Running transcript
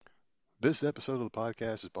This episode of the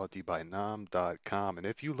podcast is brought to you by Nom.com. And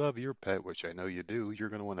if you love your pet, which I know you do, you're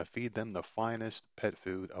going to want to feed them the finest pet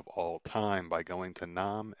food of all time by going to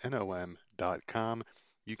nom.com.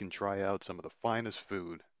 You can try out some of the finest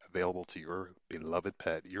food available to your beloved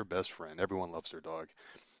pet, your best friend. Everyone loves their dog.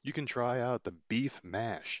 You can try out the beef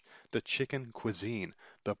mash, the chicken cuisine,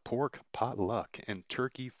 the pork potluck, and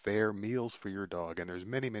turkey fair meals for your dog. And there's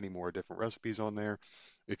many, many more different recipes on there.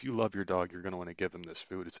 If you love your dog, you're going to want to give them this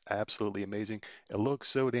food. It's absolutely amazing. It looks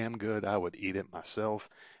so damn good, I would eat it myself.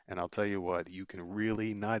 And I'll tell you what, you can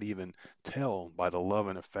really not even tell by the love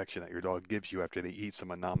and affection that your dog gives you after they eat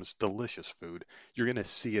some of Nam's delicious food. You're going to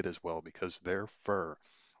see it as well because their fur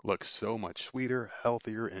looks so much sweeter,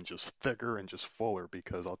 healthier, and just thicker and just fuller.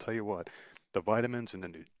 Because I'll tell you what, the vitamins and the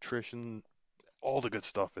nutrition, all the good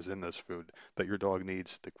stuff is in this food that your dog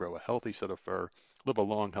needs to grow a healthy set of fur, live a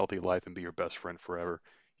long, healthy life, and be your best friend forever.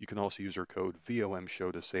 You can also use our code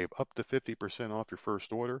VOMSHOW to save up to 50% off your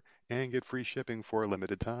first order and get free shipping for a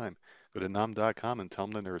limited time. Go to nom.com and tell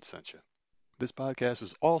them the nerd sent you. This podcast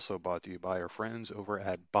is also brought to you by our friends over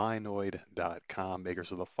at Binoid.com,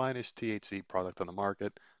 makers of the finest THC product on the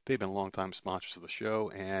market. They've been longtime sponsors of the show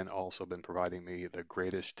and also been providing me the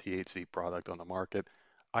greatest THC product on the market.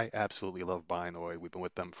 I absolutely love Binoid. We've been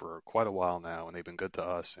with them for quite a while now, and they've been good to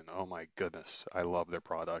us. And oh my goodness, I love their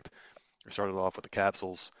product. I started off with the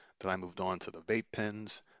capsules, then I moved on to the vape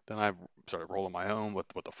pens, then I started rolling my own with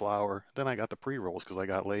the flower, then I got the pre-rolls because I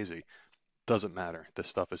got lazy. Doesn't matter. This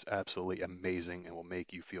stuff is absolutely amazing and will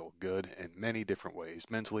make you feel good in many different ways,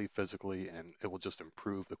 mentally, physically, and it will just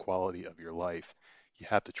improve the quality of your life. You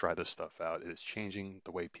have to try this stuff out. It is changing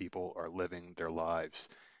the way people are living their lives.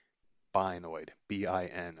 Binoid,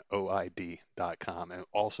 Binoid.com, and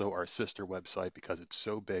also our sister website because it's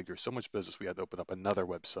so big. There's so much business. We had to open up another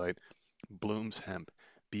website, Bloom's Hemp,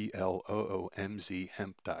 Bloomz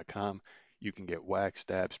hemp.com. You can get wax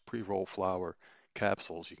dabs, pre-roll flower,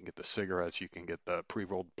 capsules. You can get the cigarettes. You can get the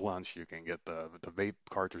pre-rolled blunts. You can get the vape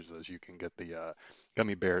cartridges. You can get the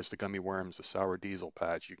gummy bears, the gummy worms, the sour diesel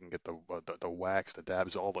patch. You can get the wax, the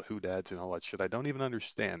dabs, all the hoodads and all that shit. I don't even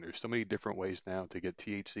understand. There's so many different ways now to get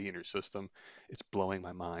THC in your system. It's blowing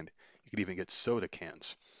my mind. You can even get soda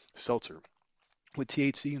cans, seltzer with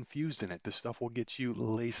THC infused in it. This stuff will get you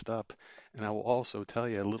laced up. And I will also tell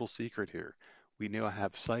you a little secret here. We now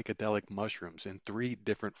have psychedelic mushrooms in 3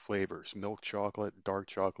 different flavors: milk chocolate, dark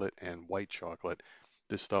chocolate, and white chocolate.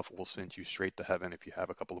 This stuff will send you straight to heaven if you have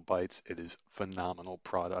a couple of bites. It is phenomenal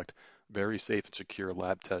product. Very safe and secure,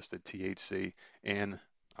 lab tested THC. And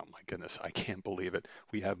oh my goodness, I can't believe it.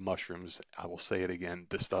 We have mushrooms. I will say it again.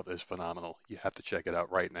 This stuff is phenomenal. You have to check it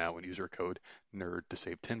out right now and use our code NERD to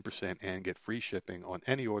save 10% and get free shipping on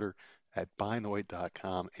any order at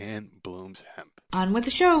Binoid.com and Bloom's Hemp. On with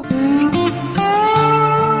the show.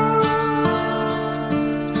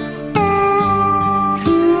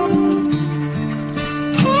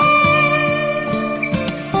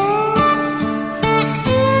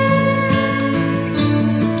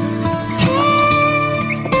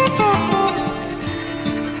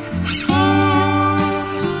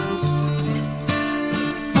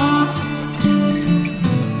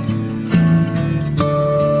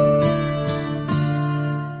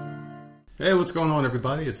 Hey, what's going on,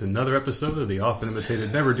 everybody? It's another episode of the often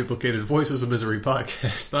imitated, never duplicated Voices of Misery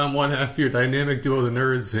podcast. I'm one half of your dynamic duo, the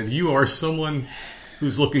Nerds, and you are someone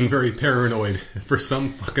who's looking very paranoid for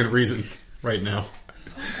some fucking reason right now.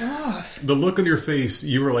 Off. The look on your face,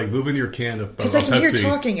 you were like moving your can of Because I can hear Pepsi,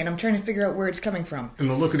 talking and I'm trying to figure out where it's coming from. and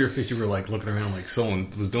the look on your face, you were like looking around like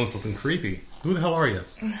someone was doing something creepy. Who the hell are you?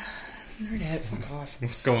 Nerdhead, fuck off.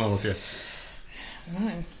 What's going on with you?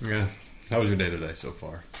 None. Yeah. How was your day today so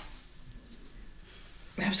far?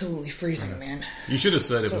 Absolutely freezing, man. You should have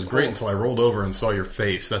said it So was great cold. until I rolled over and saw your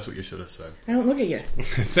face. That's what you should have said. I don't look at you.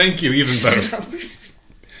 Thank you, even better.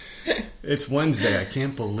 It's Wednesday. I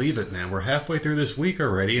can't believe it, man. We're halfway through this week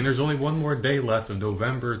already, and there's only one more day left of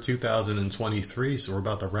November 2023, so we're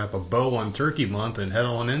about to wrap a bow on Turkey Month and head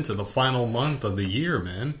on into the final month of the year,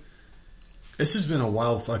 man. This has been a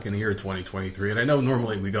wild fucking year, 2023, and I know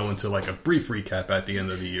normally we go into like a brief recap at the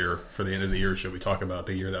end of the year. For the end of the year show, we talk about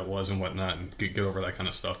the year that was and whatnot and get over that kind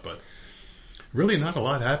of stuff, but really not a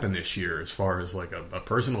lot happened this year as far as like a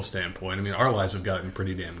personal standpoint. I mean, our lives have gotten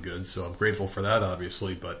pretty damn good, so I'm grateful for that,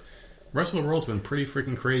 obviously, but the rest of the world's been pretty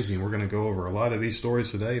freaking crazy, and we're going to go over a lot of these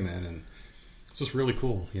stories today, man, and it's just really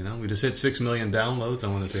cool, you know? We just hit 6 million downloads. I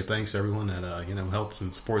want to say thanks to everyone that, helps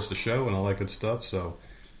and supports the show and all that good stuff, so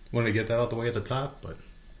wanted to get that out the way at the top, but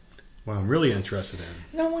what I'm really interested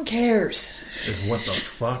in No one cares. is what the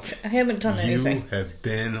fuck I haven't done anything. you have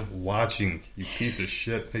been watching, you piece of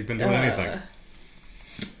shit. Have you been doing anything?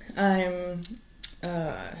 I'm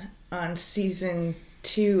on season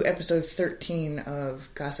 2, episode 13 of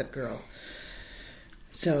Gossip Girl.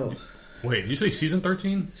 So, Wait, did you say season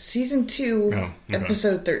 13? season 2, Oh, okay.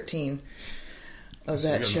 episode 13 of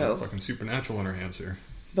that show. Fucking supernatural in her hands here.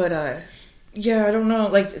 But, yeah, I don't know.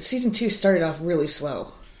 Like, season 2 started off really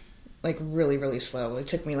slow. Like, really, really slow. It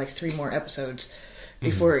took me, like, 3 more episodes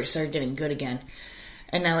before it started getting good again.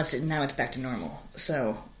 And now it's back to normal.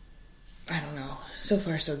 So, I don't know. So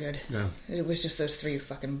far, so good. Yeah. It was just those 3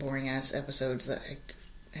 fucking boring-ass episodes that I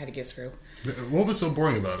had to get through. What was so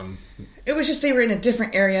boring about them? It was just they were in a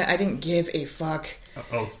different area. I didn't give a fuck.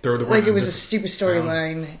 Throw the Like, it was a stupid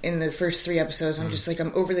storyline in the first 3 episodes. I'm just like,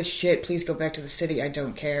 I'm over this shit. Please go back to the city. I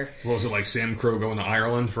don't care. What was it, like Sam Crow going to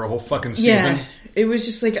Ireland for a whole fucking season? Yeah. It was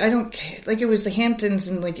just like, I don't care. Like, it was the Hamptons,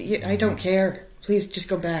 and like, I don't care. Please just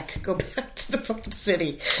go back. Go back to the fucking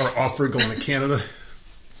city. Or Offred going to Canada?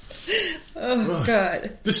 Oh, Ugh.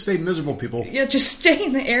 God. Just stay miserable, people. Yeah, just stay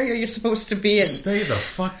in the area you're supposed to be in. Stay the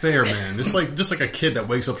fuck there, man. Just like a kid that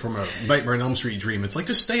wakes up from a Nightmare on Elm Street dream. It's like,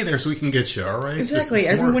 just stay there so we can get you, alright? Exactly. It's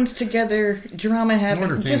more- Everyone's together. Drama happens.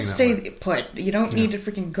 entertaining Just that stay put. You don't need to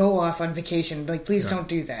freaking go off on vacation. Like, please don't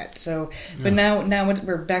do that. So, but now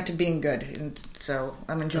we're back to being good, and so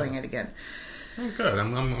I'm enjoying it again. Oh, good.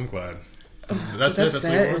 I'm glad. But That's it. That's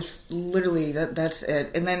what it was. It's literally that's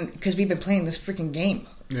it. And then because we've been playing this freaking game,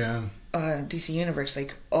 Yeah. DC Universe,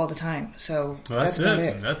 like all the time. So Well, that's about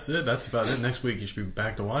it. That's it. That's about it. Next week you should be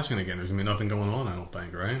back to watching again. There's gonna be nothing going on, I don't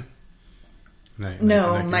think, right?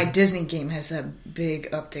 No, my Disney game has that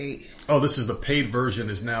big update. Oh, this is the paid version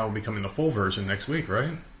is now becoming the full version next week,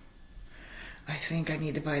 right? I think I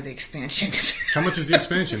need to buy the expansion. How much is the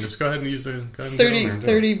expansion? Just go ahead and use the... Go ahead and get on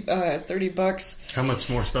there and do it. $30. How much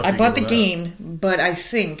more stuff I do you bought get the with that? game, but I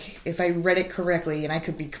think if I read it correctly, and I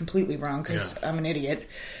could be completely wrong because I'm an idiot,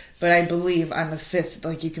 but I believe on the 5th,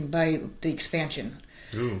 like, you can buy the expansion,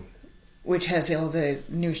 Ooh. which has all the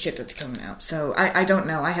new shit that's coming out. So I don't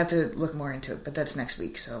know. I have to look more into it, but that's next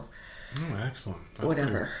week. So Oh, excellent. That's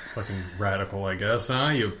Whatever. pretty fucking radical, I guess, huh?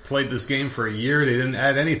 You played this game for a year, they didn't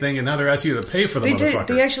add anything, and now they're asking you to pay for the they motherfucker.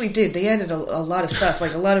 did. They actually did. They added a lot of stuff,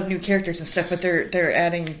 like a lot of new characters and stuff. But they're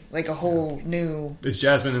adding like a whole new. Is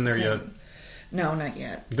Jasmine in there yet? No, not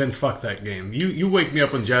yet. Then fuck that game. You wake me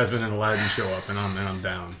up when Jasmine and Aladdin show up, and I'm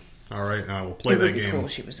down. All right, and I will play It that would be game. cool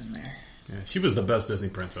if she was in there. Yeah, she was the best Disney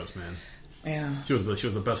princess, man. Yeah. She was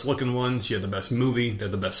the best looking one. She had the best movie. They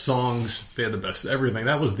had the best songs. They had the best everything.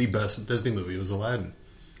 That was the best Disney movie. It was Aladdin.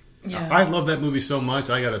 Yeah. I love that movie so much.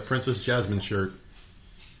 I got a Princess Jasmine shirt.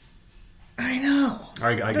 I know.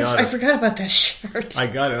 I got it. I forgot about that shirt. I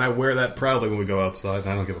got it. And I wear that proudly when we go outside.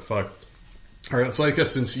 I don't give a fuck. All right. So I guess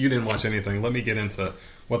since you didn't watch anything, let me get into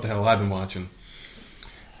what the hell I've been watching.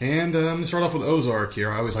 And I'm going to start off with Ozark here.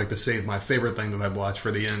 I always like to save my favorite thing that I've watched for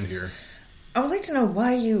the end here. I would like to know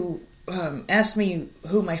why you asked me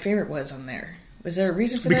who my favorite was on there. Was there a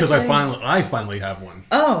reason for Because that? I finally have one.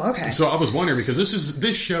 Oh, okay. So I was wondering, because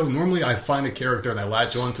this show, normally I find a character and I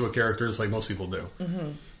latch on to a character just like most people do. Mm-hmm.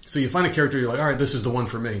 So you find a character, you're like, all right, this is the one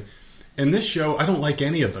for me. In this show, I don't like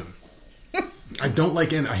any of them. I don't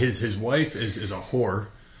like any. His wife is a whore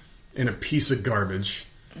and a piece of garbage.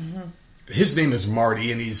 Mm-hmm. His name is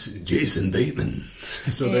Marty, and he's Jason Bateman.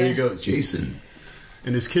 So there you go, Jason.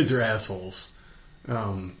 And his kids are assholes.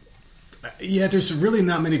 Yeah, there's really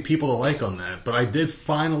not many people to like on that, but I did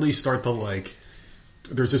finally start to like.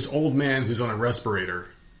 There's this old man who's on a respirator.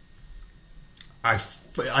 I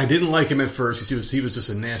didn't like him at first because he was just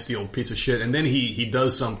a nasty old piece of shit, and then he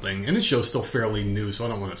does something, and this show's still fairly new, so I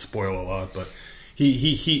don't want to spoil a lot, but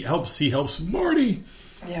he helps Marty.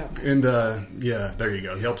 Yeah. And yeah, there you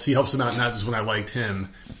go. He helps him out not just when I liked him,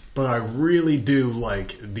 but I really do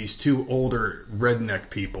like these two older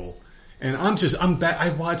redneck people. And I'm back. I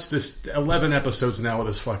watched this 11 episodes now of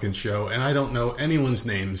this fucking show, and I don't know anyone's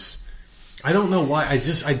names. I don't know why. I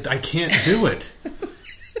can't do it.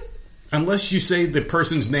 Unless you say the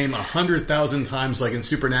person's name 100,000 times, like in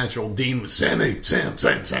Supernatural, Dean was Sam.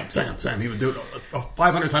 He would do it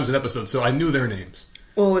 500 times an episode, so I knew their names.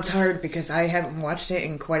 Well, it's hard because I haven't watched it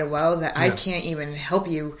in quite a while that I can't even help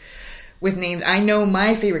you with names. I know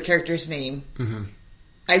my favorite character's name. Mm-hmm.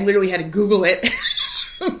 I literally had to Google it.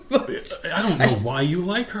 I don't know why you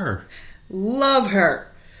like her. Love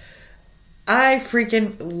her. I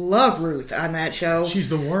freaking love Ruth on that show. She's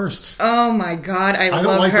the worst. Oh my god, I don't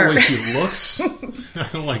love like her. the way she looks. I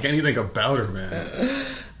don't like anything about her, man.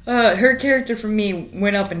 Her character for me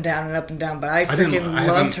went up and down, but I freaking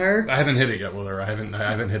loved her. I haven't hit it yit with her. I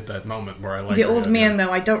haven't hit that moment where I like the her old yet, man, yeah.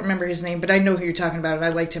 though, I don't remember his name, but I know who you're talking about, and I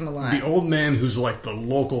liked him a lot. The old man who's like the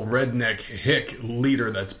local redneck hick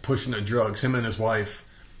leader that's pushing the drugs, him and his wife.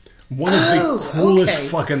 One of the coolest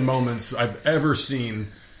fucking moments I've ever seen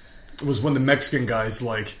was when the Mexican guy's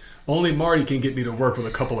like, only Marty can get me to work with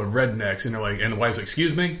a couple of rednecks. And they're like, and the wife's like,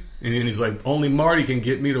 excuse me? And then he's like, only Marty can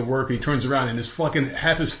get me to work. And he turns around and his fucking,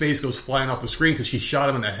 half his face goes flying off the screen because she shot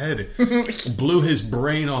him in the head. Blew his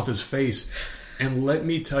brain off his face. And let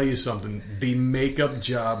me tell you something. The makeup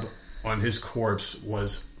job on his corpse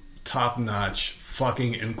was top-notch,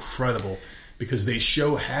 fucking incredible. Because they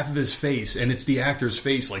show half of his face, and it's the actor's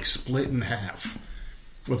face, like, split in half.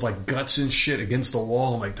 With, like, guts and shit against the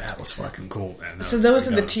wall. I'm like, that was fucking cool, man. So those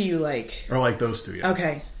are the two you like? I like those two, yeah.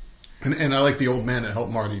 Okay. And I like the old man that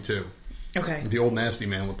helped Marty, too. Okay. The old nasty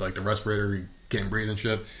man with, like, the respirator, he can't breathe and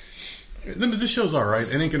shit. This show's alright.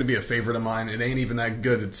 It ain't going to be a favorite of mine. It ain't even that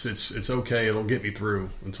good. It's okay. It'll get me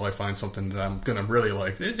through until I find something that I'm going to really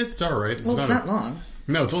like. It's alright. It's not long.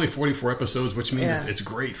 No, it's only 44 episodes, which means it's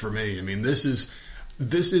great for me. I mean, this is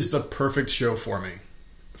the perfect show for me.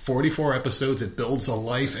 44 episodes, it builds a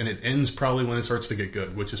life, and it ends probably when it starts to get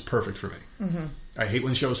good, which is perfect for me. Mm-hmm. I hate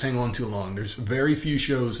when shows hang on too long. There's very few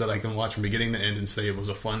shows that I can watch from beginning to end and say it was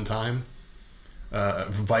a fun time.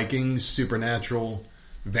 Vikings, Supernatural,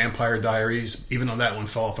 Vampire Diaries, even though that one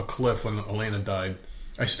fell off a cliff when Elena died,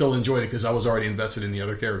 I still enjoyed it because I was already invested in the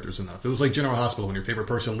other characters enough. It was like General Hospital. When your favorite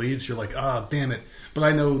person leaves, you're like, damn it. But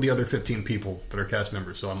I know the other 15 people that are cast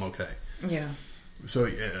members, so I'm okay. Yeah.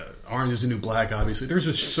 So, Orange is the New Black, obviously. There's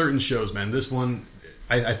just certain shows, man. This one,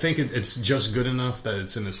 I think it's just good enough that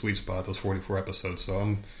it's in the sweet spot, those 44 episodes. So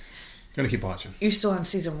I'm going to keep watching. You're still on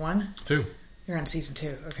season 1? 2. You're on season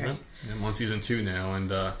 2, okay. Yep. I'm on season 2 now,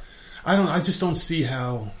 and I just don't see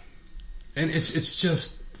how... And it's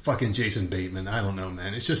just fucking Jason Bateman. I don't know,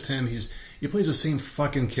 man. It's just him. He plays the same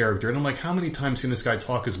fucking character. And I'm like, how many times can this guy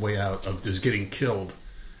talk his way out of just getting killed?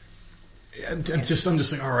 I'm just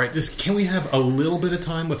like, all right, can we have a little bit of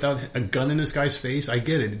time without a gun in this guy's face? I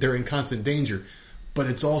get it. They're in constant danger. But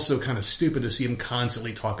it's also kind of stupid to see him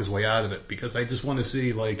constantly talk his way out of it. Because I just want to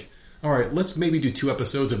see, like, all right, let's maybe do 2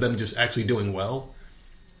 episodes of them just actually doing well.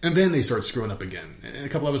 And then they start screwing up again. And a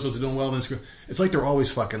couple episodes of doing well, and then it's like they're always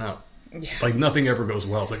fucking up. Yeah. Like, nothing ever goes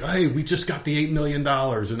well. It's like, hey, we just got the $8 million.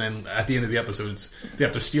 And then at the end of the episode, they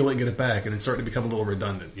have to steal it and get it back. And it's starting to become a little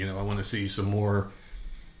redundant. You know, I want to see some more...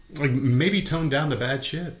 Like, maybe tone down the bad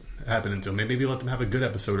shit happening to them. Maybe let them have a good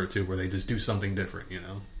episode or two where they just do something different, you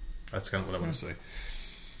know? That's kind of what I want to say.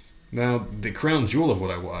 Now, the crown jewel of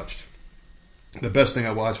what I watched, the best thing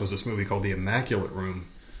I watched was this movie called The Immaculate Room.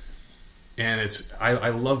 And I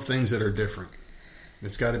love things that are different.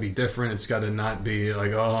 It's got to be different. It's got to not be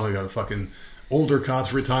like, oh, I got a fucking older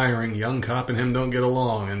cop's retiring, young cop and him don't get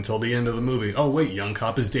along until the end of the movie. Oh, wait, young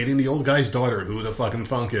cop is dating the old guy's daughter. Who the fucking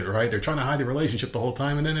funk it, right? They're trying to hide the relationship the whole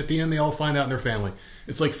time, and then at the end they all find out in their family.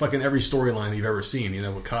 It's like fucking every storyline you've ever seen, you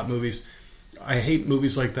know, with cop movies. I hate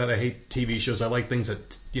movies like that. I hate TV shows. I like things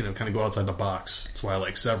that, you know, kind of go outside the box. That's why I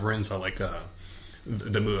like Severance. I like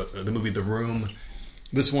the movie The Room.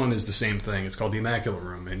 This one is the same thing. It's called The Immaculate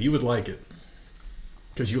Room, and you would like it.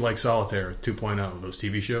 Because you like Solitaire 2.0, those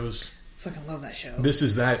TV shows. Fucking love that show. This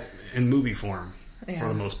is that in movie form, for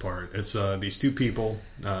the most part. It's these 2 people.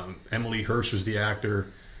 Emily Hirsch was the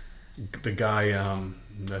actor. The guy,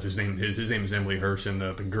 that's his name. His name is Emily Hirsch. And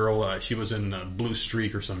the girl, she was in Blue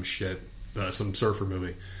Streak or some shit. Some surfer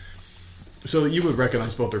movie. So you would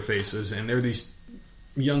recognize both their faces. And they're these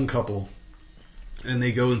young couple. And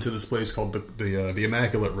they go into this place called the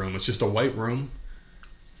Immaculate Room. It's just a white room.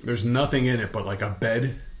 There's nothing in it but like a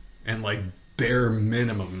bed and like bare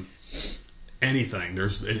minimum anything.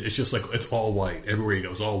 It's just like it's all white everywhere you go.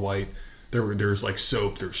 It's all white. There's like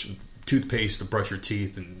soap. There's toothpaste to brush your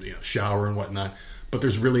teeth and, you know, shower and whatnot. But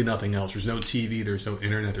there's really nothing else. There's no TV. There's no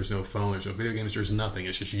internet. There's no phone. There's no video games. There's nothing.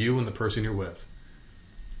 It's just you and the person you're with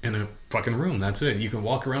in a fucking room. That's it. You can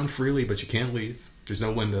walk around freely, but you can't leave. There's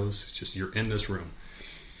no windows. It's just you're in this room.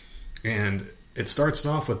 And it starts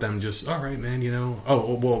off with them just, all right, man, you know.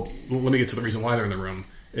 Oh, well, let me get to the reason why they're in the room.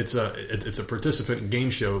 It's a participant game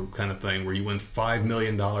show kind of thing where you win $5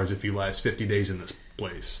 million if you last 50 days in this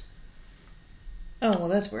place. Oh, well,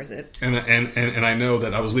 that's worth it. And I know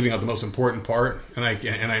that I was leaving out the most important part, and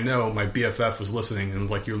I know my BFF was listening and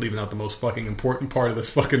was like, you're leaving out the most fucking important part of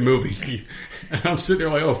this fucking movie. And I'm sitting there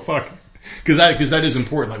like, oh, fuck. Because that is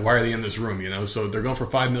important. Like, why are they in this room, you know? So they're going for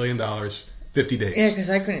 $5 million, 50 days. Yeah,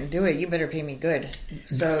 because I couldn't do it. You better pay me good.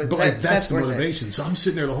 So but that's the motivation. So I'm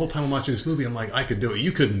sitting there the whole time I'm watching this movie. I'm like, I could do it.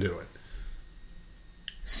 You couldn't do it.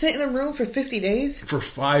 Sit in a room for 50 days? For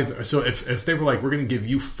 5... So if they were like, we're going to give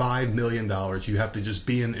you $5 million, you have to just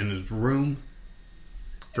be in this room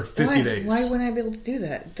for 50 days. Why wouldn't I be able to do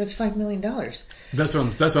that? That's $5 million. That's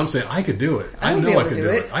what I'm saying. I could do it. I would know be able I could to do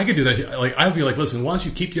do it. it. I could do that. Like, I'd be like, listen, why don't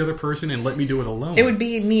you keep the other person and let me do it alone? It would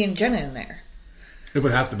be me and Jenna in there. It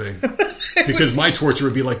would have to be. Because my torture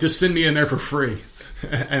would be like, just send me in there for free,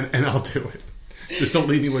 and I'll do it. Just don't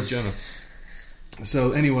leave me with Jenna.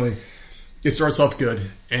 So anyway, it starts off good.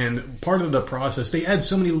 And part of the process, they add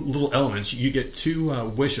so many little elements. You get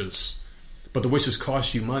 2 wishes, but the wishes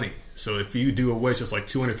cost you money. So if you do a wish, it's like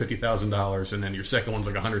 $250,000, and then your second one's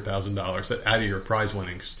like $100,000 out of your prize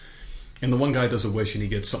winnings. And the one guy does a wish, and he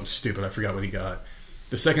gets something stupid. I forgot what he got.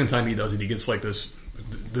 The second time he does it, he gets like this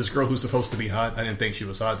girl who's supposed to be hot. I didn't think she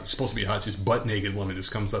was hot. She's supposed to be hot. She's butt naked woman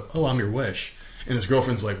just comes up. Oh, I'm your wish. And his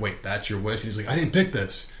girlfriend's like, wait, that's your wish? And he's like, I didn't pick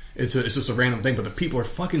this. It's just a random thing. But the people are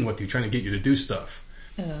fucking with you, trying to get you to do stuff.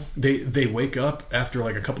 They wake up after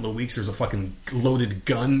like a couple of weeks. There's a fucking loaded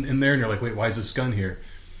gun in there, and they're like, wait, why is this gun here?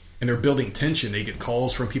 And they're building tension. They get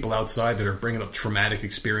calls from people outside that are bringing up traumatic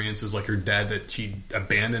experiences, like her dad that she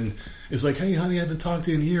abandoned is like, hey, honey, I haven't talked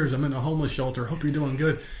to you in years. I'm in a homeless shelter. Hope you're doing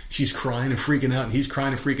good. She's crying and freaking out, and he's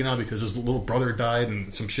crying and freaking out because his little brother died,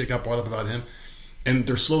 and some shit got brought up about him. And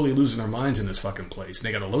they're slowly losing their minds in this fucking place. And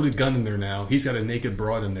they got a loaded gun in there now. He's got a naked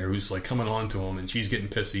broad in there who's like coming on to him, and she's getting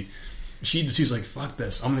pissy. She's like, fuck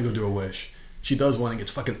this. I'm going to go do a wish. She does one and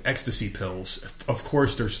gets fucking ecstasy pills. Of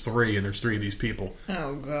course, there's 3, and there's 3 of these people.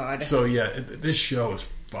 Oh, God. So, yeah, this show is,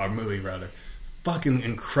 movie rather, fucking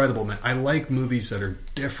incredible, man. I like movies that are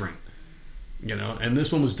different, you know, and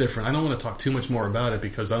this one was different. I don't want to talk too much more about it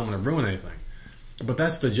because I don't want to ruin anything. But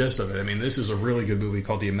that's the gist of it. I mean, this is a really good movie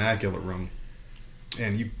called The Immaculate Room.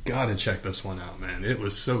 And you got to check this one out, man. It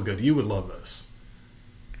was so good. You would love this.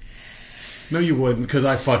 No, you wouldn't, because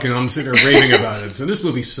I'm sitting there raving about it. So this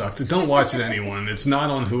movie sucked. Don't watch it, anyone. It's not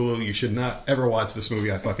on Hulu. You should not ever watch this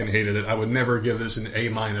movie. I fucking hated it. I would never give this an A-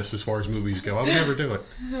 as far as movies go. I would never do it.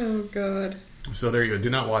 Oh, God. So there you go. Do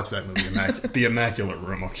not watch that movie, The Immaculate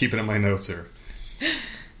Room. I'll keep it in my notes here.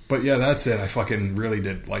 But yeah, that's it. I fucking really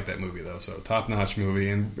did like that movie, though. So top-notch movie.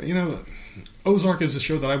 And, you know, Ozark is a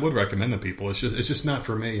show that I would recommend to people. It's just not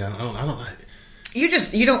for me. I don't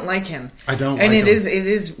You don't like him. I don't and like him. And it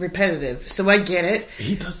is repetitive. So I get it.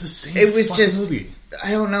 He does the same It was fucking just movie.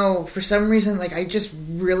 I don't know, for some reason, like, I just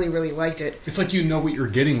really, really liked it. It's like you know what you're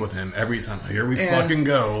getting with him every time. Here we fucking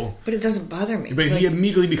go. But it doesn't bother me. But like, he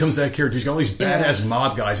immediately becomes that character. He's got all these badass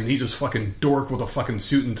mob guys, and he's this fucking dork with a fucking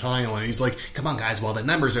suit and tie on. And he's like, come on, guys, well, the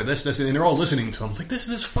numbers are this, and they're all listening to him. It's like, this is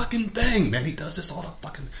this fucking thing, man. He does this all the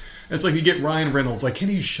fucking... It's like you get Ryan Reynolds, like, can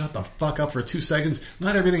you shut the fuck up for 2 seconds?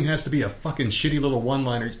 Not everything has to be a fucking shitty little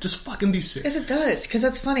one-liner. Just fucking be serious. Yes, it does, because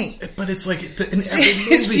that's funny. But it's like in every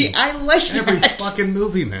movie. See, I like every that. fucking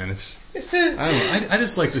movie, man. It's I don't know. I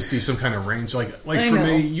just like to see some kind of range. Like for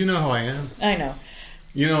me, you know how I am. I know.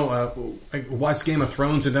 You know, I watched Game of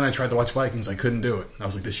Thrones, and then I tried to watch Vikings. I couldn't do it. I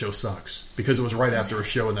was like, this show sucks. Because it was right after a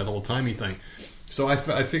show and that old-timey thing. So I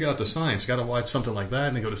figured out the science. Got to watch something like that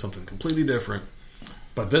and then go to something completely different.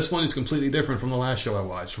 But this one is completely different from the last show I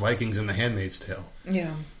watched, Vikings and The Handmaid's Tale.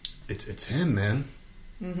 Yeah. It's him, man.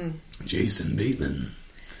 Mm-hmm. Jason Bateman.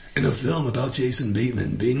 In a film about Jason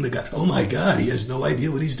Bateman being the guy. Oh my God, he has no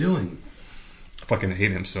idea what he's doing. I fucking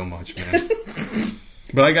hate him so much, man.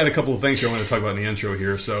 But I got a couple of things I want to talk about in the intro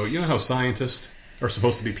here. So, you know how scientists are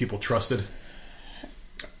supposed to be people trusted?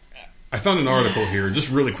 I found an article here,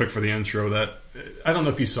 just really quick for the intro, that I don't know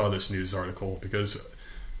if you saw this news article, because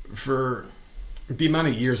for the amount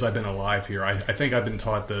of years I've been alive here, I think I've been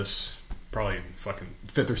taught this probably in fucking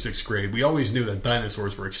 5th or 6th grade. We always knew that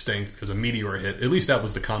dinosaurs were extinct because a meteor hit. At least that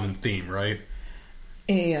was the common theme, right?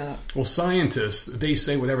 Yeah. Well, scientists, they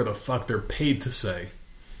say whatever the fuck they're paid to say.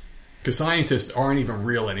 Because scientists aren't even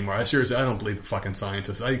real anymore. I don't believe the fucking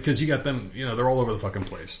scientists. Because you got them, you know, they're all over the fucking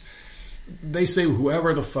place. They say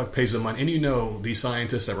whoever the fuck pays the money. And you know, these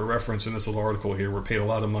scientists that were referenced in this little article here were paid a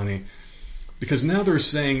lot of money. Because now they're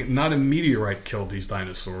saying not a meteorite killed these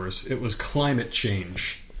dinosaurs. It was climate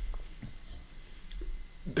change.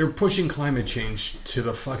 They're pushing climate change to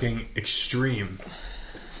the fucking extreme.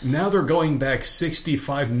 Now they're going back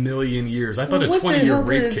 65 million years. I thought a 20-year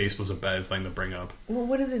rape case was a bad thing to bring up. Well,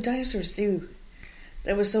 what did the dinosaurs do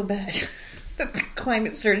that was so bad that the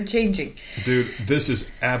climate started changing? Dude, this is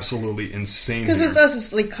absolutely insane. Because with us,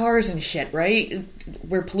 it's like cars and shit, right?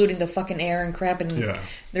 We're polluting the fucking air and crap, and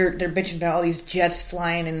they're bitching about all these jets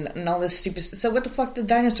flying and all this stupid stuff. So what the fuck did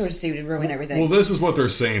dinosaurs do to ruin everything? Well, this is what they're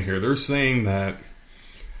saying here. They're saying that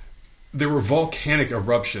there were volcanic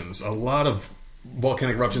eruptions. A lot of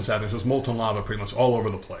volcanic eruptions happening. So it's molten lava pretty much all over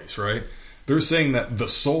the place, right? They're saying that the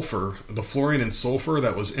sulfur, the fluorine and sulfur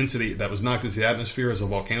that was knocked into the atmosphere as the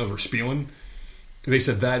volcanoes were spewing, They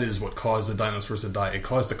said that is what caused the dinosaurs to die. It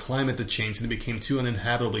caused the climate to change and it became too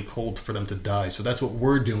uninhabitably cold for them to die. So that's what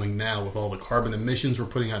we're doing now with all the carbon emissions we're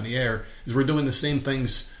putting out in the air, is we're doing the same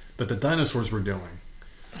things that the dinosaurs were doing.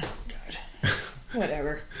 Oh, God.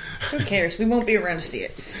 Whatever. Who cares? We won't be around to see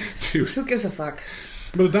it. Dude. Who gives a fuck?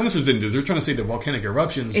 But the dinosaurs didn't do this. They're trying to say that volcanic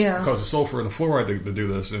eruptions Yeah. cause the sulfur and the fluoride to do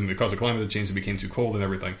this, and it caused the climate to change and became too cold and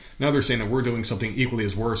everything. Now they're saying that we're doing something equally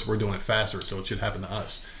as worse. We're doing it faster, so it should happen to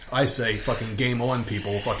us. I say fucking game on,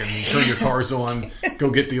 people. Fucking turn your cars on. Go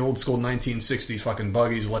get the old school 1960s fucking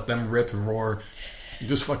buggies. Let them rip and roar.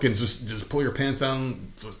 Just fucking just pull your pants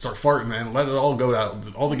down. Start farting, man. Let it all go out.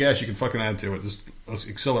 All the gas you can fucking add to it. Just let's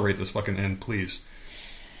accelerate this fucking end, please.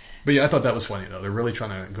 But yeah, I thought that was funny though. They're really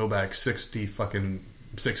trying to go back 6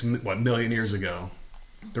 million years ago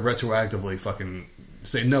to retroactively fucking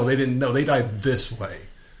say no, they didn't. No, they died this way.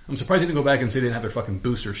 I'm surprised they didn't go back and say they didn't have their fucking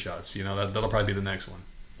booster shots. You know, that'll probably be the next one.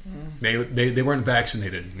 They weren't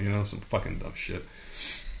vaccinated. You know, some fucking dumb shit.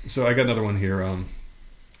 So I got another one here.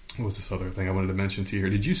 What was this other thing I wanted to mention to you here?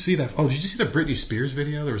 Did you see that? Oh, did you see the Britney Spears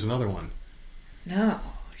video? There was another one. No.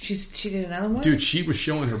 She did another one? Dude, she was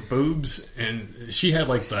showing her boobs, and she had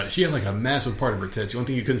like a massive part of her tits. The only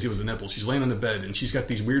thing you couldn't see was the nipples. She's laying on the bed, and she's got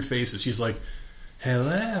these weird faces. She's like,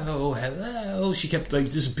 hello, hello. She kept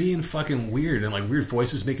like just being fucking weird, and like weird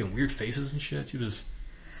voices, making weird faces and shit. She was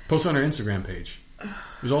posted on her Instagram page. It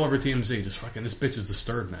was all over TMZ. Just fucking, this bitch is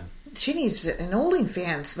disturbed, man. She needs an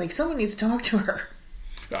OnlyFans. Like, someone needs to talk to her.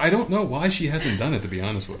 I don't know why she hasn't done it, to be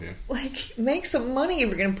honest with you. Like, make some money if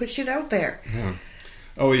you're going to put shit out there. Yeah.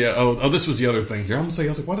 Oh, yeah. Oh, this was the other thing here. I was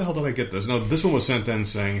like, why the hell did I get this? No, this one was sent in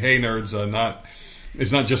saying, hey, nerds,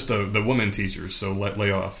 it's not just the women teachers, so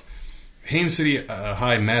lay off. Haines City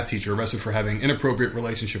High math teacher arrested for having inappropriate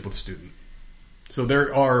relationship with student. So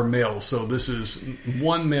there are males. So this is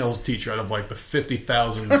one male teacher out of like the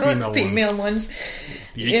 50,000 female ones.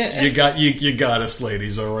 You got us,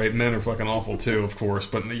 ladies. All right, men are fucking awful too, of course,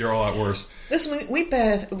 but you're a lot worse. Listen, we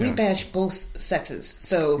bash both sexes,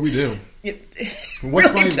 so we do. What's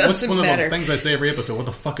one of matter. the things I say every episode? What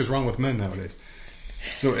the fuck is wrong with men nowadays?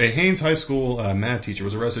 So a Haines High School math teacher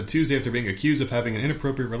was arrested Tuesday after being accused of having an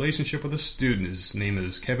inappropriate relationship with a student. His name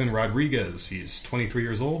is Kevin Rodriguez. He's 23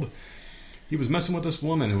 years old. He was messing with this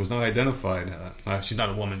woman who was not identified. She's not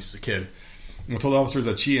a woman, she's a kid. And told officers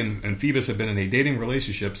that she and Phoebus had been in a dating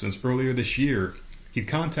relationship since earlier this year. He'd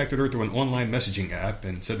contacted her through an online messaging app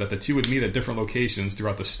and said that the two would meet at different locations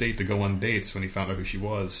throughout the state to go on dates when he found out who she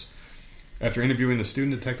was. After interviewing the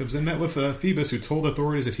student, detectives then met with Phoebus, who told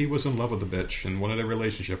authorities that he was in love with the bitch and wanted a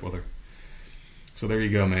relationship with her. So there you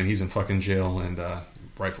go, man. He's in fucking jail, and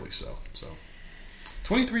rightfully so. So,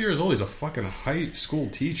 23 years old, he's a fucking high school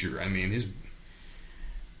teacher. I mean, he's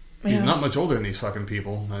not much older than these fucking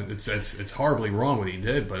people. It's horribly wrong what he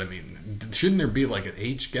did, but I mean, shouldn't there be like an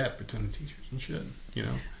age gap between the teachers and shit? You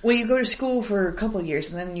know? Well, you go to school for a couple of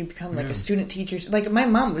years, and then you become like a student teacher. Like, my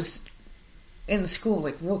mom was in the school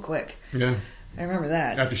like real quick. Yeah, I remember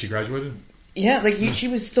that. After she graduated. Yeah, like she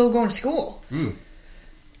was still going to school.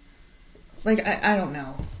 Like, I don't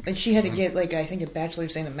know. Like, she had to get, like, I think a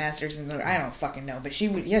bachelor's and a master's, and I don't fucking know. But she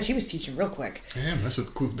was teaching real quick. Damn, that's a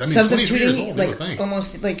cool. I mean, substituting, like,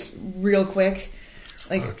 almost, like, real quick.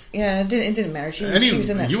 Like, yeah, it didn't matter. She was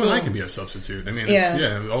in that school. You and I can be a substitute. I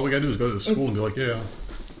mean, all we gotta do is go to the school and be like, yeah.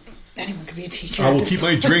 Anyone could be a teacher. I will keep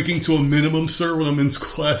my drinking to a minimum, sir, when I'm in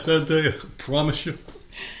class that day. I promise you.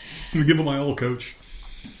 I'm gonna give it my all, coach.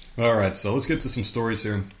 All right, so let's get to some stories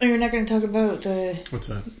here. Oh, you're not going to talk about what's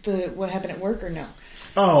that? What happened at work, or no?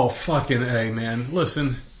 Oh, fucking A, man.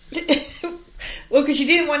 Listen. Well, because you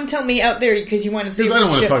didn't want to tell me out there because you wanted to see. Because I don't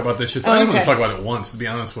want to talk about this shit. So I didn't want to talk about it once, to be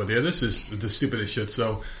honest with you. This is the stupidest shit.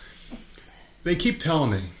 So they keep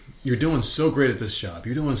telling me, you're doing so great at this job.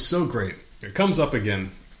 You're doing so great. It comes up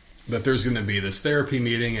again that there's going to be this therapy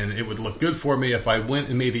meeting, and it would look good for me if I went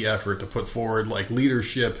and made the effort to put forward like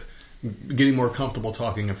leadership, getting more comfortable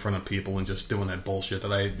talking in front of people and just doing that bullshit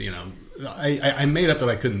that I made up that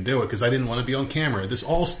I couldn't do it because I didn't want to be on camera. This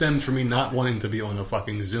all stemmed from me not wanting to be on a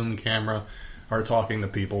fucking Zoom camera or talking to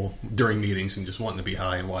people during meetings and just wanting to be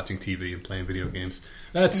high and watching TV and playing video games.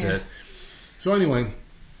 That's it. So anyway,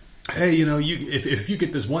 hey, if you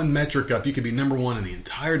get this one metric up, you could be number one in the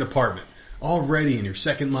entire department already in your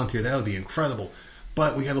second month here. That would be incredible.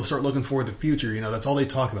 But we got to start looking forward to the future. That's all they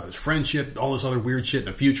talk about is friendship, all this other weird shit in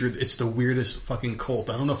the future. It's the weirdest fucking cult.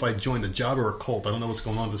 I don't know if I joined a job or a cult. I don't know what's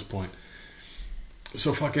going on at this point.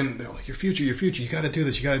 So fucking, they're like, your future. You got to do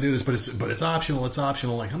this. But it's optional. It's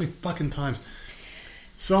optional. Like, how many fucking times?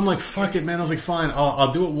 So I'm like, fuck it, man. I was like, fine,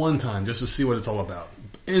 I'll do it one time just to see what it's all about.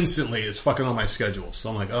 instantly it's fucking on my schedule. So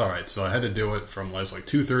I'm like, all right. So I had to do it from like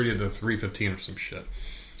 2:30 to 3:15 or some shit.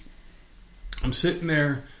 I'm sitting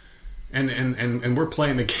there, and we're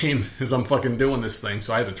playing the game as I'm fucking doing this thing.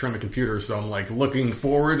 So I had to turn the computer, so I'm like looking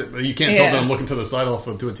forward. But you can't tell that I'm looking to the side off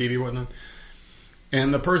to a TV or whatnot.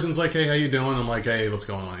 And the person's like, hey, how you doing? I'm like, hey, what's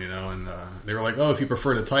going on, you know? And they were like, oh, if you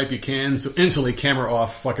prefer to type, you can. So instantly, camera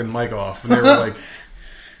off, fucking mic off. And they were like,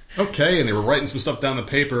 okay. And they were writing some stuff down the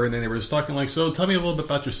paper, and then they were just talking like, so tell me a little bit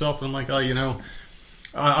about yourself. And I'm like, oh, you know,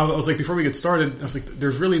 I was like, before we get started, I was like,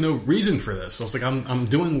 there's really no reason for this. I was like, I'm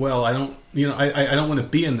doing well. I don't, you know, I don't want to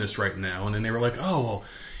be in this right now. And then they were like, oh, well,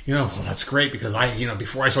 you know, well, that's great because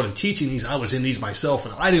before I started teaching these, I was in these myself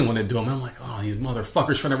and I didn't want to do them. And I'm like, oh, you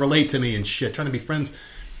motherfuckers trying to relate to me and shit, trying to be friends.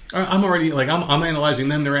 I'm already like, I'm analyzing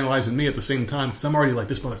them, they're analyzing me at the same time because I'm already like,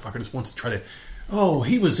 this motherfucker just wants to try to, oh,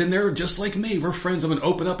 he was in there just like me. We're friends. I'm going to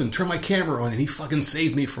open up and turn my camera on and he fucking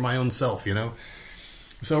saved me from my own self, you know?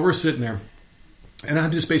 So we're sitting there and I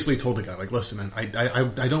just basically told the guy, like, listen, man, I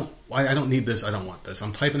don't need this. I don't want this.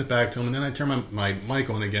 I'm typing it back to him and then I turn my mic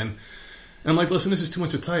on again. And I'm like, listen, this is too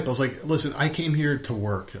much to type. I was like, listen, I came here to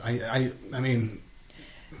work. I mean...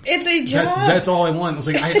 It's a job. That's all I want. I was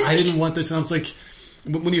like, I didn't want this. And I was like,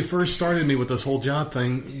 when you first started me with this whole job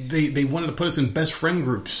thing, they wanted to put us in best friend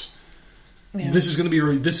groups. Yeah. This is going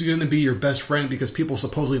to be your best friend because people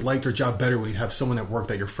supposedly like their job better when you have someone at work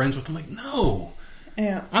that you're friends with. I'm like, no.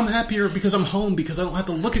 Yeah. I'm happier because I'm home because I don't have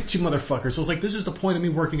to look at you motherfuckers. So it's like, this is the point of me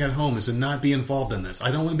working at home is to not be involved in this.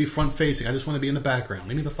 I don't want to be front facing. I just want to be in the background.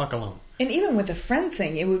 Leave me the fuck alone. And even with the friend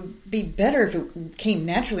thing, it would be better if it came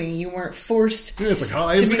naturally and you weren't forced yeah, it's like, oh,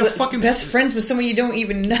 it was to like be a fucking best friends with someone you don't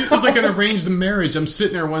even know. It was like an arranged marriage. I'm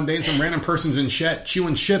sitting there one day and some random person's in chat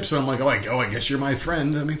chewing chips and I'm like, oh, I guess you're my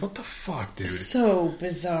friend. I mean, what the fuck, dude? So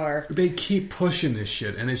bizarre. They keep pushing this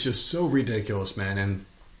shit and it's just so ridiculous, man. And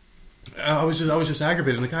I was just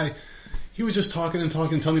aggravated. And the guy, he was just talking, telling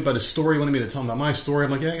me about his story. He wanted me to tell him about my story.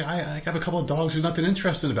 I'm like, yeah, I have a couple of dogs. There's nothing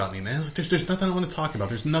interesting about me, man. I was like, there's nothing I want to talk about.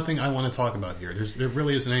 There's nothing I want to talk about here. There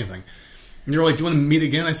really isn't anything. And you're like, do you want to meet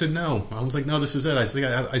again? I said, no. I was like, no, this is it. I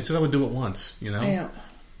said I would do it once, you know? Yeah.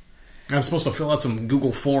 I'm supposed to fill out some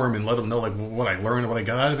Google form and let them know like what I learned and what I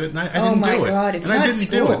got out of it. And I didn't do it. Oh my God, it's not I didn't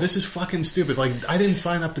school. do it. This is fucking stupid. Like, I didn't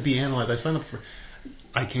sign up to be analyzed.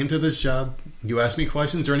 I came to this job. You asked me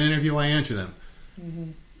questions during an interview. I answer them.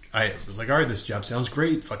 Mm-hmm. I was like, all right, this job sounds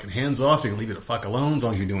great. Fucking hands off. They can leave you the fuck alone. As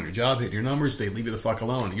long as you're doing your job, hitting your numbers, they leave you the fuck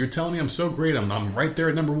alone. You're telling me I'm so great. I'm right there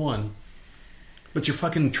at number one. But you're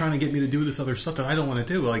fucking trying to get me to do this other stuff that I don't want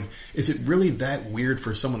to do. Like, is it really that weird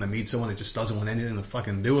for someone to meet someone that just doesn't want anything to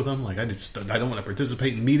fucking do with them? Like, I don't want to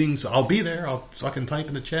participate in meetings. I'll be there. I'll fucking type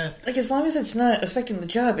in the chat. Like, as long as it's not affecting the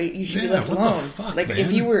job, you should be left what alone. The fuck, like, man?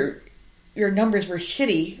 if your numbers were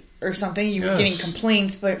shitty or something, you were getting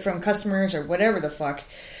complaints from customers or whatever the fuck,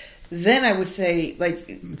 then I would say, like,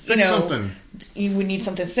 something. You would need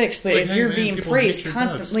something fixed. But like, if you're man, being praised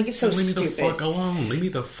constantly, like, it's so leave stupid. Leave me the fuck alone. Leave me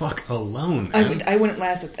the fuck alone, man. I wouldn't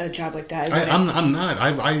last a job like that. I'm not.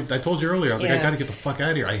 I told you earlier. I was like, I got to get the fuck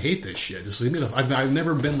out of here. I hate this shit. Just leave me I've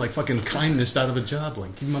never been like fucking kindness out of a job.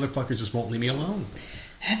 Like, you motherfuckers just won't leave me alone.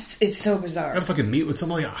 It's so bizarre. I gotta fucking meet with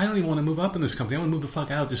somebody. I don't even want to move up in this company. I want to move the fuck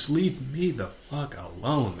out. Just leave me the fuck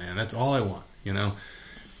alone, man. That's all I want. You know.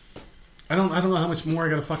 I don't know how much more I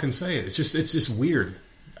gotta fucking say. It's just weird.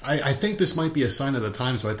 I think this might be a sign of the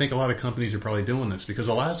times. So I think a lot of companies are probably doing this because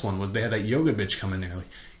the last one was they had that yoga bitch come in there like,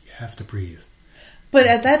 you have to breathe. But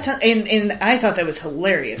at that time, and I thought that was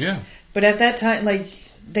hilarious. Yeah. But at that time, like,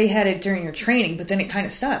 they had it during your training, but then it kind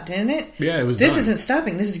of stopped, didn't it? Yeah, it was. This done. isn't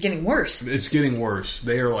stopping. This is getting worse. It's getting worse.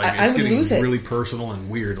 They are like, I it's would getting lose it. really personal and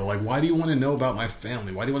weird. They're like, why do you want to know about my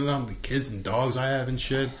family? Why do you want to know how many kids and dogs I have and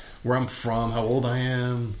shit? Where I'm from? How old I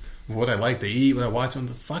am? What I like to eat? What I watch on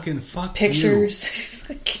the fucking fuck pictures.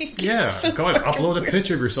 Yeah, so go ahead, upload weird. a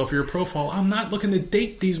picture of yourself for your profile. I'm not looking to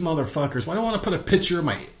date these motherfuckers. Why do I want to put a picture of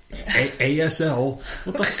my ASL?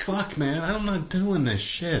 What the fuck, man? I'm not doing this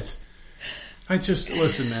shit.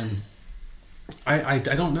 Listen, man. I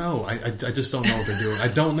don't know. I just don't know what they're doing. I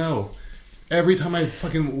don't know. Every time I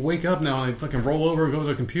fucking wake up now and I fucking roll over and go to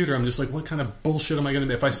the computer, I'm just like, what kind of bullshit am I going to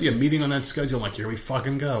be? If I see a meeting on that schedule, I'm like, here we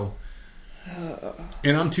fucking go.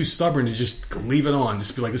 And I'm too stubborn to just leave it on.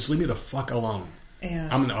 Just be like, just leave me the fuck alone. Yeah.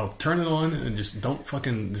 I'll turn it on and just don't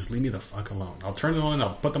fucking just leave me the fuck alone. I'll turn it on.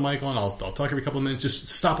 I'll put the mic on. I'll talk every couple of minutes. Just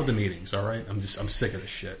stop at the meetings. All right. I'm sick of this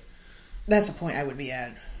shit. That's the point I would be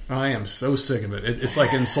at. I am so sick of it. It's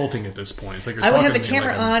like insulting at this point. It's like I would have the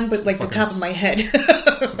camera on, but like the top of my head.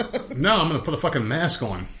 No, I'm gonna put a fucking mask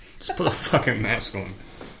on. Just put a fucking mask on.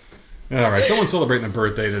 All right, someone's celebrating a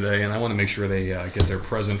birthday today, and I want to make sure they get their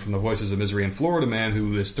present from the Voices of Misery in Florida man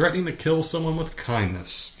who is threatening to kill someone with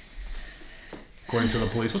kindness. According to the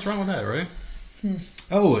police. What's wrong with that, right?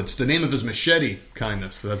 Oh, it's the name of his machete,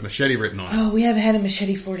 kindness. So that's machete written on it. Oh, we haven't had a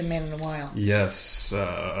machete Florida man in a while. Yes.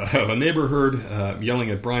 A neighbor heard yelling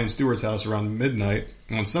at Brian Stewart's house around midnight.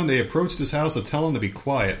 And on Sunday, approached his house to tell him to be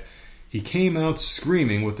quiet. He came out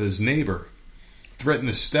screaming with his neighbor. Threatened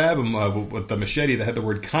to stab him with the machete that had the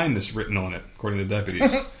word kindness written on it, according to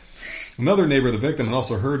deputies. Another neighbor, the victim, had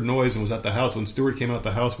also heard noise and was at the house when Stewart came out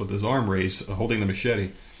the house with his arm raised, holding the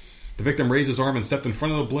machete. The victim raised his arm and stepped in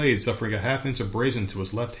front of the blade, suffering a half-inch abrasion to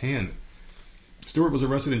his left hand. Stewart was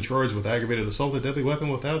arrested and charged with aggravated assault with a deadly weapon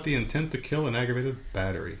without the intent to kill and aggravated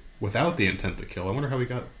battery. Without the intent to kill. I wonder how he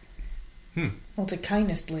got... Well, it's a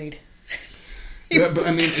kindness blade. Yeah, but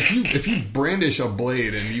I mean, if you brandish a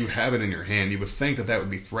blade and you have it in your hand, you would think that would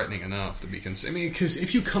be threatening enough to be considered. I mean, because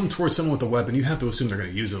if you come towards someone with a weapon, you have to assume they're going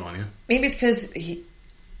to use it on you. Maybe it's because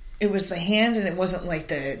it was the hand and it wasn't like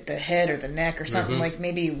the head or the neck or something. Like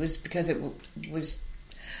maybe it was because it was...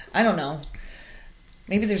 I don't know.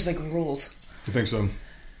 Maybe there's like rules. I think so.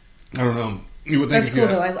 I don't know. You would think that's cool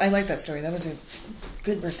though. I like that story. That was a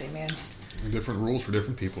good birthday, man. Different rules for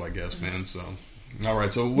different people, I guess, man. So... All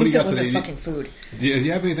right, so what do you got today? It wasn't fucking food. Do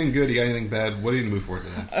you have anything good? Do you got anything bad? What are you in the mood for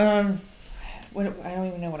today? I don't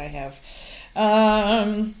even know what I have.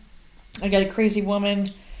 I got a crazy woman.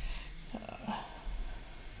 I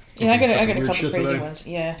got a couple crazy today? Ones.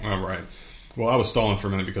 Yeah. All right. Well, I was stalling for a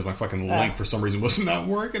minute because my fucking link for some reason was not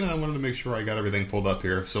working, and I wanted to make sure I got everything pulled up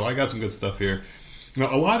here. So I got some good stuff here.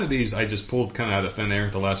 Now, a lot of these I just pulled kind of out of thin air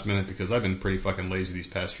at the last minute because I've been pretty fucking lazy these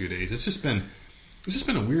past few days. It's just been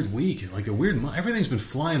a weird week, like a weird month. Everything's been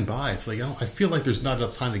flying by. It's like I feel like there's not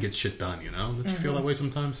enough time to get shit done, you know? Don't you feel that way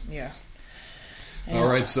sometimes? Yeah. All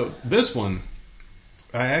right, so this one,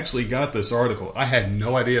 I actually got this article. I had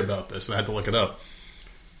no idea about this, and I had to look it up.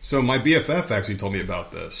 So my BFF actually told me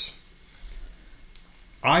about this.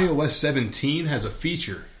 iOS 17 has a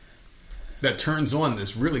feature that turns on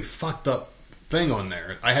this really fucked up thing on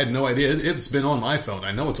there. I had no idea. It's been on my phone.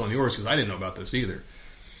 I know it's on yours because I didn't know about this either.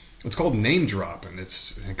 It's called name drop,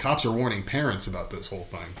 and cops are warning parents about this whole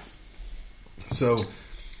thing. So,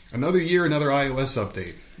 another year, another iOS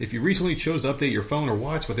update. If you recently chose to update your phone or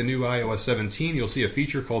watch with the new iOS 17, you'll see a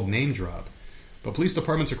feature called name drop. But police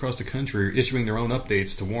departments across the country are issuing their own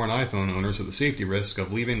updates to warn iPhone owners of the safety risk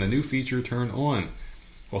of leaving the new feature turned on.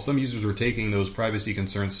 While some users are taking those privacy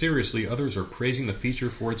concerns seriously, others are praising the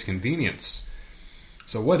feature for its convenience.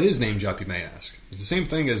 So what is name drop, you may ask? It's the same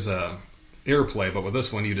thing as AirPlay, but with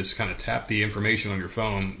this one, you just kind of tap the information on your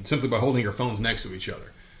phone simply by holding your phones next to each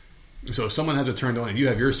other. So if someone has it turned on and you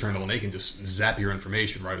have yours turned on, they can just zap your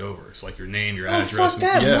information right over. It's like your name, your address. Oh, fuck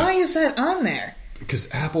that. Yeah. Why is that on there? Because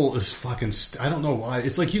Apple is fucking... I don't know why.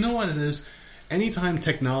 It's like, you know what it is? Anytime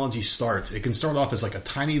technology starts, it can start off as like a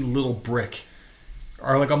tiny little brick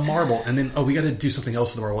or like a marble, and then, we got to do something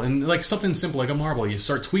else to the marble. And like something simple like a marble, you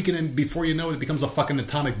start tweaking it, before you know it, it becomes a fucking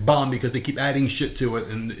atomic bomb because they keep adding shit to it,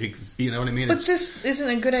 and you know what I mean? But this isn't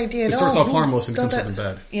a good idea at all. It starts off harmless and becomes something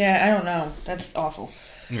bad. Yeah, I don't know. That's awful.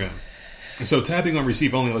 Yeah. So tapping on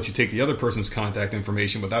receive only lets you take the other person's contact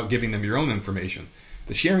information without giving them your own information.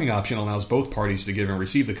 The sharing option allows both parties to give and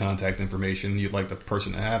receive the contact information you'd like the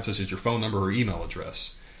person to have, such as your phone number or email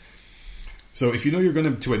address. So if you know you're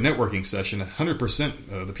going to a networking session,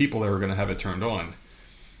 100% of the people there are going to have it turned on.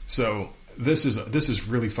 So this is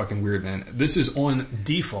really fucking weird, man. This is on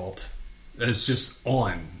default. It's just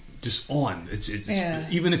on. It's yeah.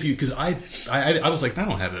 Even if you, because I was like, I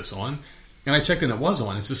don't have this on. And I checked and it was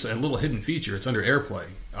on. It's just a little hidden feature. It's under AirPlay.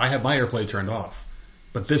 I have my AirPlay turned off.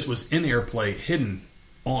 But this was in AirPlay hidden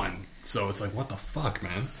on. So it's like, what the fuck,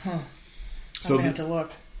 man? Huh. So I'm going to have to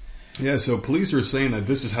look. Yeah, so police are saying that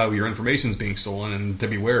this is how your information is being stolen, and to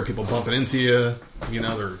beware, people bumping into you, you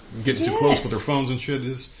know, they're getting too close with their phones and shit.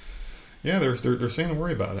 They're saying to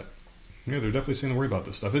worry about it. Yeah, they're definitely saying to worry about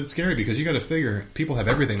this stuff. It's scary because you got to figure people have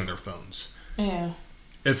everything on their phones. Yeah.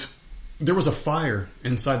 If there was a fire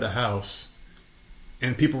inside the house,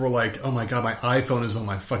 and people were like, "Oh my god, my iPhone is on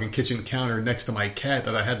my fucking kitchen counter next to my cat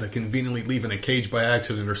that I had to conveniently leave in a cage by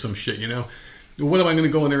accident or some shit," you know. What am I going to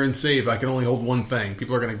go in there and save? I can only hold one thing.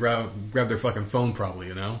 People are going to grab their fucking phone probably,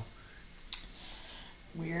 you know?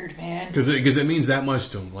 Weird, man. Because it means that much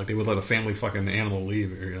to them. Like they would let a family fucking animal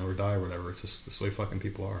leave or die or whatever. It's just the way fucking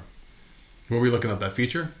people are. Were we looking up that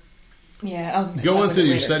feature? Yeah. I'll go into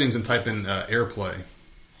your settings and type in AirPlay.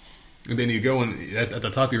 And then you go in, at the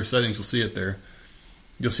top of your settings, you'll see it there.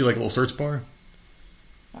 You'll see like a little search bar.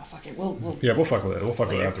 Oh, fuck it. We'll yeah, we'll fuck with it. We'll fuck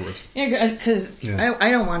with it afterwards. Yeah, because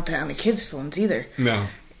I don't want that on the kids' phones either. No.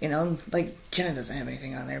 You know, like, Jenna doesn't have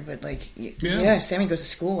anything on there, but, like, yeah, Sammy goes to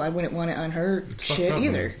school. I wouldn't want it on her shit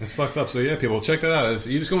either. Man. It's fucked up. So, yeah, people, check that out.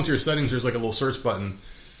 You just go into your settings, there's like a little search button.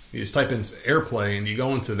 You just type in AirPlay, and you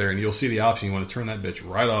go into there, and you'll see the option. You want to turn that bitch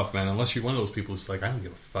right off, man, unless you're one of those people who's like, I don't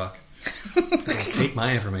give a fuck. Take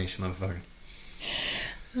my information, motherfucker.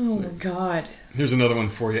 Oh, my God. Here's another one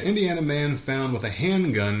for you. Indiana man found with a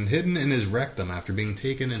handgun hidden in his rectum after being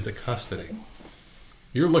taken into custody.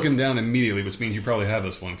 You're looking down immediately, which means you probably have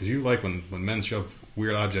this one, because you like when men shove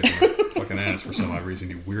weird objects in their fucking ass for some odd reason,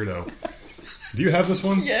 you weirdo. Do you have this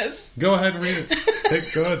one? Yes. Go ahead and read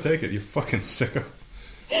it. Go ahead, take it, you fucking sicko.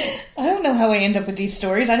 I don't know how I end up with these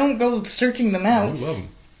stories. I don't go searching them out. I love them.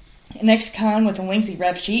 An ex-con with a lengthy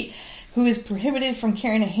rap sheet, who is prohibited from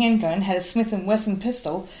carrying a handgun, had a Smith & Wesson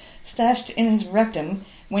pistol stashed in his rectum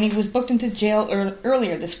when he was booked into jail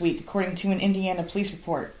earlier this week, according to an Indiana police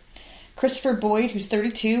report. Christopher Boyd, who's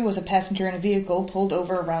 32, was a passenger in a vehicle pulled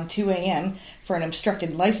over around 2 a.m. for an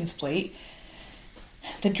obstructed license plate.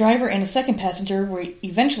 The driver and a second passenger were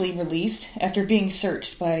eventually released after being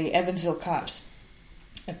searched by Evansville cops.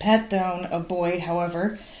 A pat-down of Boyd,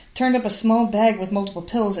 however, turned up a small bag with multiple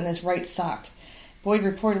pills in his right sock. Boyd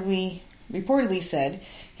reportedly said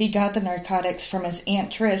he got the narcotics from his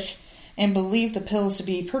Aunt Trish and believed the pills to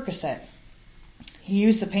be Percocet. He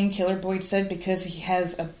used the painkiller, Boyd said, because he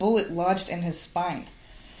has a bullet lodged in his spine.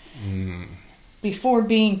 Before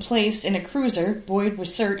being placed in a cruiser, Boyd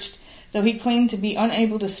was searched, though he claimed to be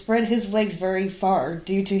unable to spread his legs very far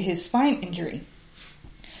due to his spine injury.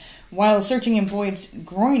 While searching in Boyd's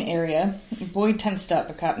groin area, Boyd tensed up,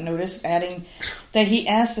 a cop noticed, adding that he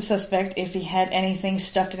asked the suspect if he had anything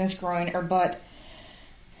stuffed in his groin or butt.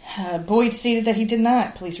 Boyd stated that he did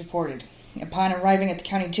not, police reported. Upon arriving at the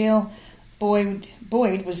county jail, Boyd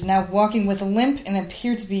was now walking with a limp and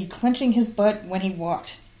appeared to be clenching his butt when he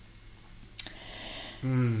walked.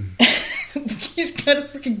 He's got a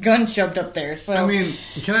freaking gun shoved up there. So I mean,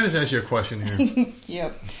 can I just ask you a question here?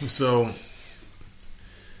 Yep. So,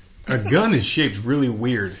 a gun is shaped really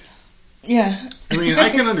weird. Yeah. I mean, I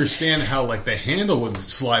can understand how, like, the handle would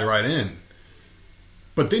slide right in.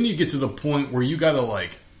 But then you get to the point where you gotta,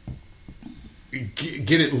 like,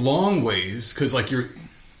 get it long ways, because, like, you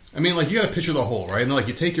gotta picture the hole, right? And, like,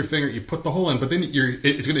 you take your finger, you put the hole in, but then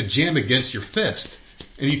it's gonna jam against your fist,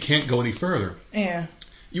 and you can't go any further. Yeah.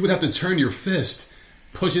 You would have to turn your fist,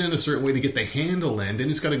 push it in a certain way to get the handle in, then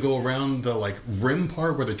it's gotta go around the, like, rim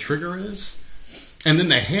part where the trigger is. And then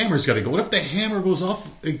the hammer's got to go. What if the hammer goes off,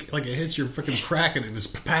 like it hits your freaking crack and it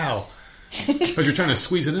just pow? Because you're trying to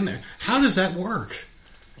squeeze it in there. How does that work?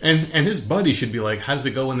 And his buddy should be like, how does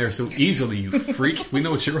it go in there so easily, you freak? We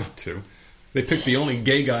know what you're up to. They picked the only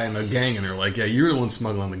gay guy in the gang and they're like, yeah, you're the one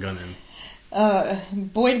smuggling the gun in.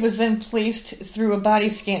 Boyd was then placed through a body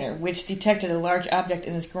scanner, which detected a large object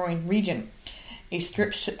in his groin region. A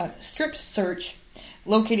strip search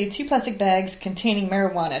located 2 plastic bags containing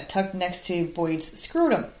marijuana tucked next to Boyd's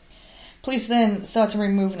scrotum. Police then sought to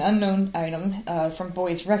remove an unknown item from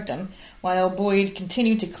Boyd's rectum. While Boyd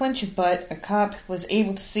continued to clench his butt, a cop was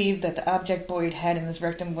able to see that the object Boyd had in his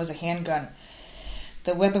rectum was a handgun.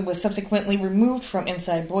 The weapon was subsequently removed from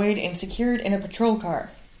inside Boyd and secured in a patrol car.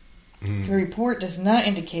 The report does not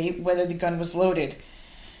indicate whether the gun was loaded.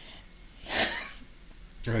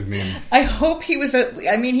 I hope he was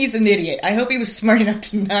he's an idiot. I hope he was smart enough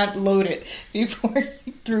to not load it before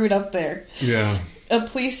he threw it up there. Yeah. A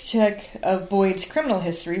police check of Boyd's criminal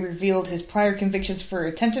history revealed his prior convictions for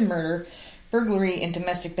attempted murder, burglary, and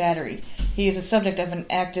domestic battery. He is the subject of an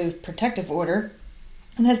active protective order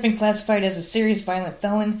and has been classified as a serious violent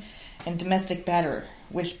felon and domestic batterer,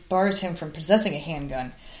 which bars him from possessing a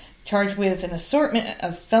handgun. Charged with an assortment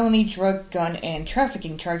of felony, drug, gun, and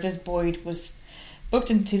trafficking charges, Boyd was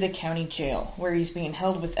booked into the county jail, where he's being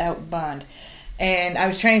held without bond. And I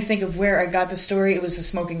was trying to think of where I got the story. It was the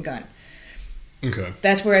smoking gun. Okay.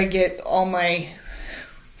 That's where I get all my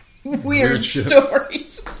weird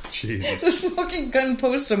stories. Jesus. The smoking gun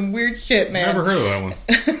posts some weird shit, man. Never heard of that one.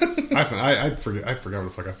 I forgot what the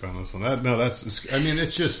fuck I found this one.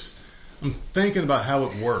 It's just, I'm thinking about how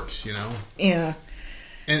it works, you know? Yeah.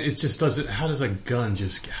 And it just doesn't, how does it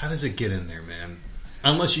get in there, man?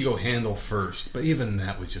 Unless you go handle first. But even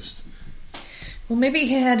that would just... Well, maybe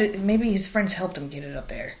his friends helped him get it up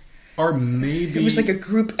there. Or maybe... It was like a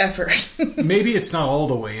group effort. Maybe it's not all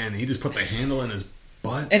the way in. He just put the handle in his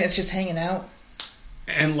butt. And it's just hanging out.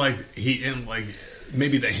 And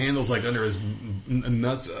maybe the handle's like under his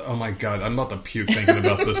nuts. Oh my God, I'm about to puke thinking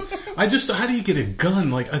about this. How do you get a gun?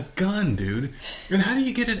 Like a gun, dude. And how do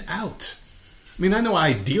you get it out? I mean, I know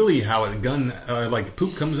ideally how a gun, like the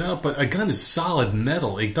poop comes out, but a gun is solid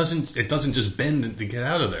metal. It doesn't just bend to get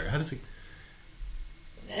out of there. How does it?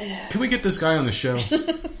 Can we get this guy on the show?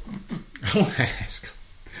 I want to ask.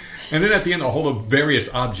 And then at the end, a whole of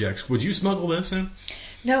various objects. Would you smuggle this in?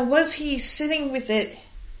 Now, was he sitting with it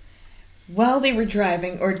while they were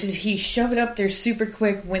driving, or did he shove it up there super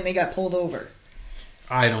quick when they got pulled over?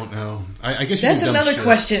 I don't know. I guess that's another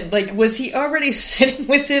question. Like, was he already sitting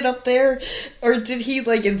with it up there, or did he,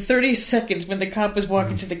 like, in 30 seconds when the cop was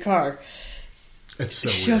walking to the car, it's so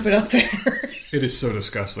shove weird. it up there? It is so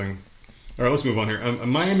disgusting. All right, let's move on here. A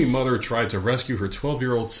Miami mother tried to rescue her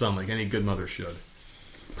 12-year-old son like any good mother should.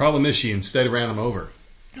 Problem is, she instead ran him over.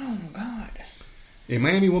 Oh, God. A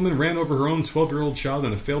Miami woman ran over her own 12-year-old child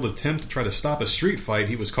in a failed attempt to try to stop a street fight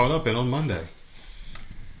he was caught up in on Monday.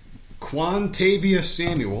 Quantavia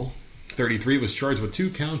Samuel, 33, was charged with 2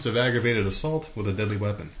 counts of aggravated assault with a deadly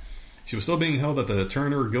weapon. She was still being held at the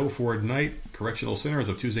Turner Guilford Knight Correctional Center as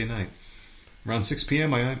of Tuesday night. Around 6 p.m.,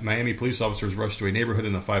 Miami police officers rushed to a neighborhood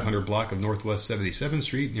in the 500 block of Northwest 77th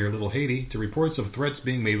Street near Little Haiti to reports of threats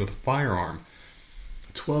being made with a firearm.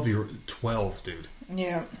 12, dude.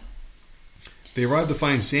 Yeah. They arrived to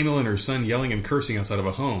find Samuel and her son yelling and cursing outside of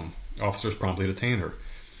a home. Officers promptly detained her.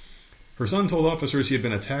 Her son told officers he had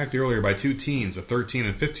been attacked earlier by 2 teens, a 13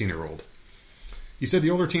 and 15-year-old. He said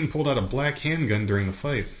the older teen pulled out a black handgun during the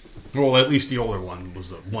fight. Well, at least the older one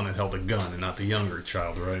was the one that held a gun and not the younger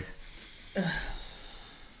child, right?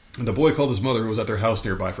 The boy called his mother, who was at their house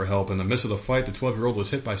nearby, for help. In the midst of the fight, the 12-year-old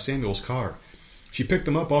was hit by Samuel's car. She picked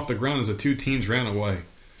him up off the ground as the 2 teens ran away.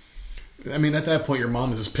 I mean, at that point, your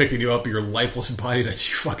mom is just picking you up, your lifeless body that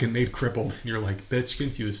you fucking made crippled. And you're like, bitch,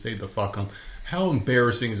 can't you have stayed the fuck home? How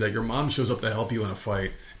embarrassing is that your mom shows up to help you in a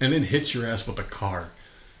fight and then hits your ass with a car?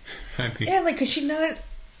 I mean, yeah, like, could she not...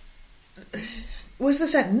 Was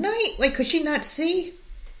this at night? Like, could she not see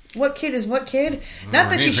what kid is what kid? Not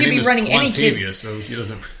that she should be running any kids. So she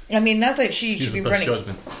doesn't... I mean, not that she should be running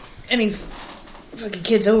any fucking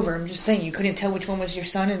kids over. I'm just saying, you couldn't tell which one was your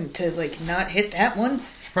son and to, like, not hit that one?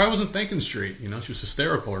 She probably wasn't thinking straight, you know? She was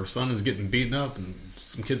hysterical. Her son is getting beaten up and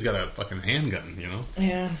some kid's got a fucking handgun, you know?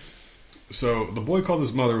 Yeah. So the boy called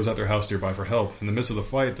his mother, who was at their house nearby, for help. In the midst of the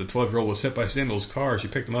fight, the 12-year-old was hit by Samuel's car. She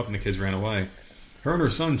picked him up and the kids ran away. Her and her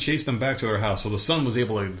son chased them back to their house. So the son was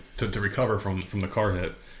able to recover from the car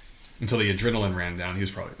hit until the adrenaline ran down. He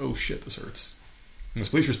was probably, oh shit, this hurts. And as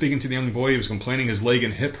police were speaking to the young boy, he was complaining his leg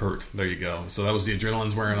and hip hurt. There you go. So that was the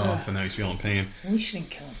adrenaline's wearing off and now he's feeling pain. We shouldn't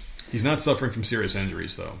kill him. He's not suffering from serious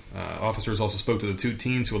injuries, though. Officers also spoke to the 2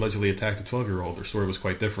 teens who allegedly attacked the 12-year-old. Their story was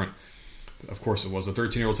quite different. Of course it was. The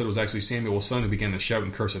 13-year-old said it was actually Samuel's son who began to shout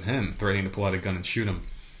and curse at him, threatening to pull out a gun and shoot him.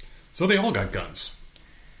 So they all got guns.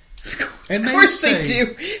 And of course they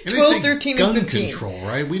do. 12, 13, and 15. Gun control,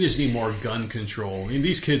 right? We just need more gun control. I mean,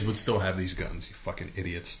 these kids would still have these guns, you fucking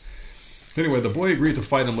idiots. Anyway, the boy agreed to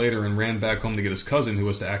fight him later and ran back home to get his cousin, who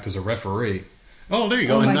was to act as a referee. Oh, there you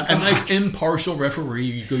go. A nice impartial referee.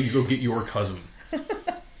 You go get your cousin.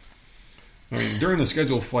 I mean, during the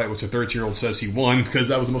scheduled fight, which the 13-year-old says he won, because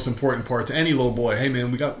that was the most important part to any little boy. Hey,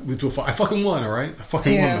 man, we to a fight. I fucking won, all right? I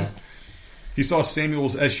fucking won. Man. He saw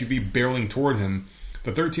Samuel's SUV barreling toward him.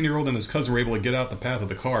 The 13-year-old and his cousin were able to get out the path of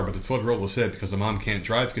the car, but the 12-year-old was hit because the mom can't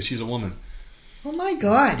drive because she's a woman. Oh, my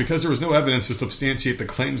God. Because there was no evidence to substantiate the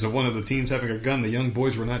claims of one of the teens having a gun, the young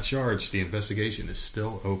boys were not charged. The investigation is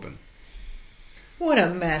still open. What a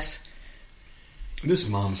mess. This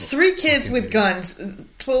mom's 3 kids with guns,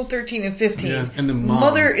 12, 13, and 15. Yeah, and the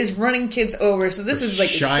mother is running kids over, so this is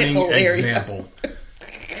like a shithole area. Example.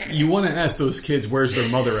 You want to ask those kids where's their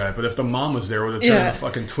mother at, but if the mom was there, it would have turned a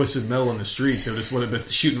fucking twisted metal in the streets. It just would have been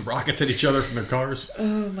shooting rockets at each other from their cars.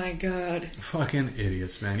 Oh my God. Fucking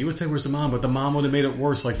idiots, man. You would say where's the mom, but the mom would have made it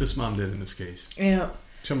worse like this mom did in this case. Yeah.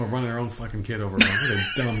 Someone running her own fucking kid over. What a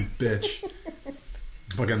dumb bitch.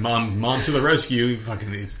 Fucking mom to the rescue. Fucking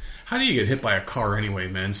idiots. How do you get hit by a car anyway,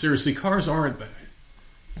 man? Seriously, cars aren't the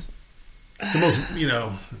most,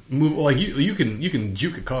 move. Like you can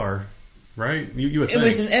juke a car, right? You would think. It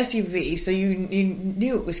was an SUV, so you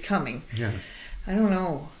knew it was coming. Yeah. I don't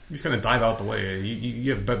know. You just kind of dive out the way.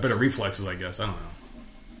 You have better reflexes, I guess. I don't know.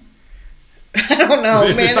 I don't know,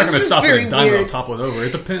 it's not going to stop it and dive out, topple it over.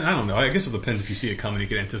 It depends. I don't know. I guess it depends if you see it coming, you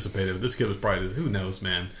can anticipate it. But this kid was probably, who knows,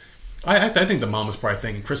 man. I think the mom was probably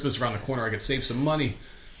thinking, Christmas around the corner, I could save some money.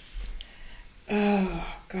 Oh,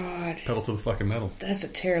 God. Pedal to the fucking metal. That's a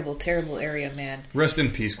terrible, terrible area, man. Rest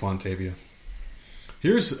in peace, Quantavia.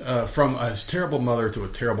 Here's from a terrible mother to a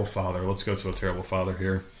terrible father. Let's go to a terrible father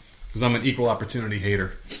here, because I'm an equal opportunity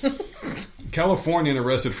hater. Californian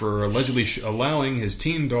arrested for allegedly allowing his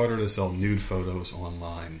teen daughter to sell nude photos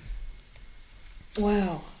online.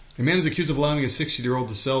 Wow. A man is accused of allowing a 16-year-old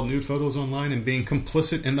to sell nude photos online and being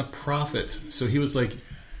complicit in the profit. So he was like,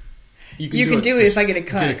 you can do it if I get a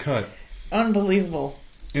cut. Get a cut. Unbelievable.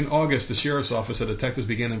 In August, the sheriff's office said detectives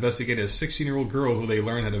began investigating a 16-year-old girl who they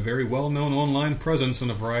learned had a very well-known online presence on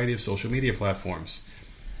a variety of social media platforms.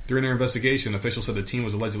 During their investigation, officials said the teen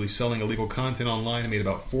was allegedly selling illegal content online and made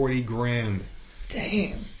about $40,000.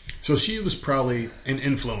 Damn. So she was probably an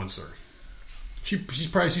influencer. She's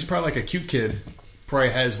probably like a cute kid. Probably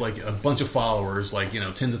has like a bunch of followers, like,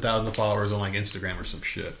 tens of thousands of followers on like Instagram or some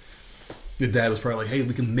shit. The dad was probably like, "Hey,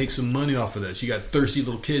 we can make some money off of this. You got thirsty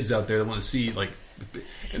little kids out there that want to see like."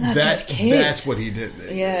 It's not just kids. That's what he did.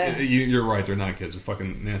 Yeah, you're right. They're not kids. They're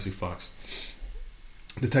fucking nasty fucks.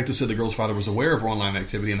 Detectives said the girl's father was aware of her online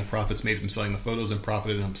activity and the profits made from selling the photos and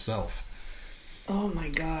profited himself. Oh my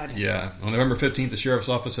God. Yeah. On November 15th, the sheriff's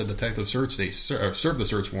office said detectives served the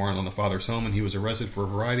search warrant on the father's home, and he was arrested for a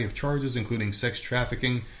variety of charges, including sex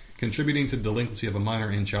trafficking, contributing to the delinquency of a minor,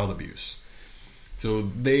 and child abuse. So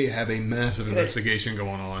they have a massive investigation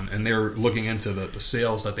going on, and they're looking into the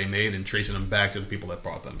sales that they made and tracing them back to the people that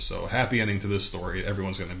bought them. So happy ending to this story.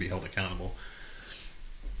 Everyone's going to be held accountable.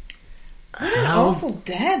 What an awful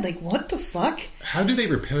dad. Like, what the fuck? How do they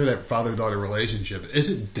repair that father-daughter relationship? Is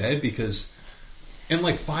it dead? Because in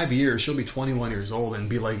like 5 years, she'll be 21 years old and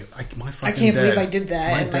be like, I can't believe I did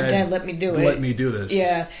that, and my dad let me do it. Let me do this.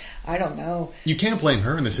 Yeah, I don't know. You can't blame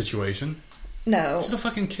her in this situation. No. She's a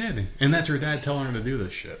fucking kid. And that's her dad telling her to do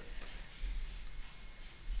this shit.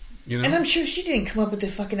 And I'm sure she didn't come up with the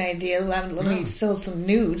fucking idea, let me sell some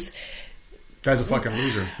nudes. Dad's a fucking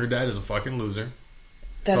loser. Her dad is a fucking loser.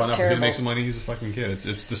 That's so terrible. To make some money, he's a fucking kid.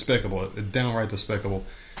 It's despicable. It's downright despicable.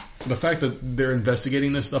 The fact that they're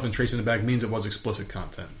investigating this stuff and tracing it back means it was explicit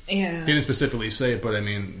content. Yeah. They didn't specifically say it, but I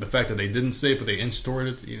mean, the fact that they didn't say it, but they inched toward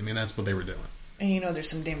it, I mean, that's what they were doing. And there's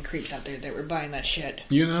some damn creeps out there that were buying that shit.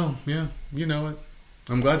 Yeah, you know it.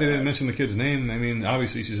 I'm glad they didn't mention the kid's name. I mean,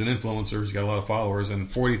 obviously she's an influencer. She's got a lot of followers, and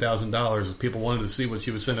 $40,000. People wanted to see what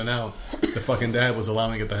she was sending out. The fucking dad was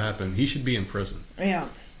allowing it to happen. He should be in prison. Yeah.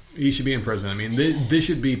 He should be in prison. I mean, this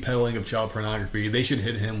should be peddling of child pornography. They should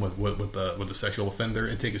hit him with the sexual offender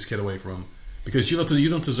and take his kid away from him, because you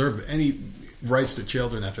don't deserve any rights to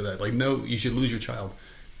children after that. Like, no, you should lose your child.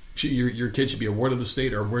 Your kid should be a ward of the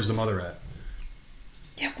state, or where's the mother at?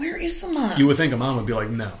 Yeah, where is the mom? You would think a mom would be like,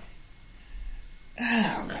 no. Oh,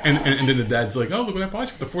 and then the dad's like, oh, look what I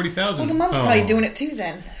bought you for the $40,000. Well, the mom's probably doing it too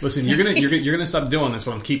then. Listen, you're gonna stop doing this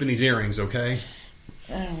when I'm keeping these earrings, okay?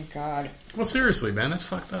 Oh God. Well, seriously, man, that's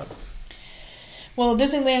fucked up. Well,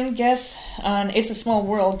 Disneyland guests on It's a Small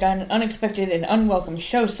World got an unexpected and unwelcome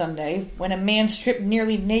show Sunday when a man stripped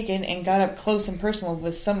nearly naked and got up close and personal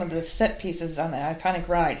with some of the set pieces on the iconic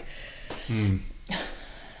ride.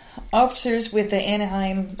 Officers with the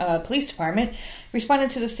Anaheim Police Department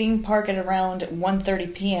responded to the theme park at around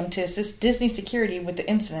 1:30 p.m. to assist Disney security with the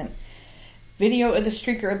incident. Video of the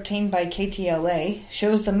streaker obtained by KTLA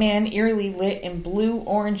shows the man eerily lit in blue,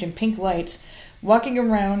 orange, and pink lights walking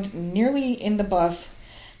around nearly in the buff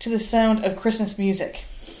to the sound of Christmas music.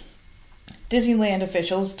 Disneyland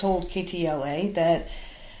officials told KTLA that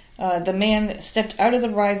the man stepped out of the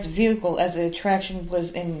ride's vehicle as the attraction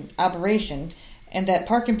was in operation, and that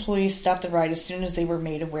park employees stopped the ride as soon as they were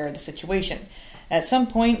made aware of the situation. At some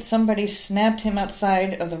point, somebody snapped him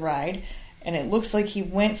outside of the ride, and it looks like he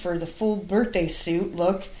went for the full birthday suit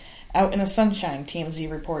look out in the sunshine,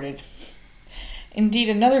 TMZ reported. Indeed,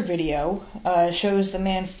 another video shows the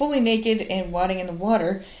man fully naked and wading in the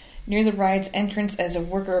water near the ride's entrance as a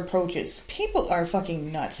worker approaches. People are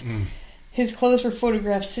fucking nuts. His clothes were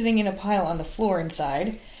photographed sitting in a pile on the floor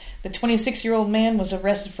inside. The 26-year-old man was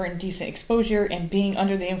arrested for indecent exposure and being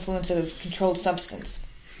under the influence of a controlled substance.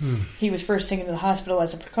 He was first taken to the hospital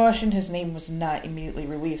as a precaution. His name was not immediately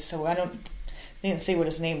released, so they didn't say what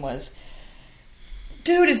his name was.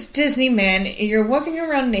 Dude, it's Disney, man. You're walking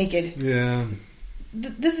around naked. Yeah.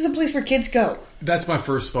 This is a place where kids go. That's my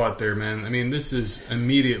first thought there, man. I mean, this is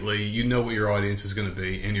immediately, you know what your audience is going to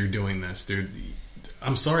be, and you're doing this, dude.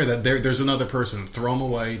 I'm sorry that there's another person. Throw him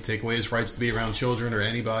away, take away his rights to be around children or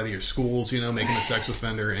anybody or schools, make him a sex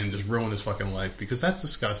offender and just ruin his fucking life, because that's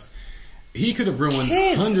disgusting. He could have ruined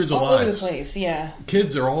hundreds of lives. All over the place, yeah.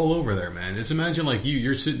 Kids are all over there, man. Just imagine, like,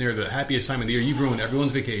 you're sitting there the happiest time of the year. You've ruined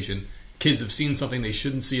everyone's vacation. Kids have seen something they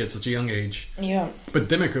shouldn't see at such a young age. Yeah. But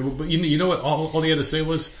you know what all they had to say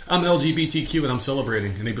was, I'm LGBTQ and I'm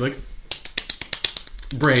celebrating. And they'd be like,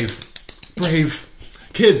 brave.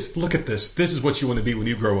 Kids, look at this. This is what you want to be when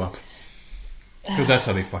you grow up. Because that's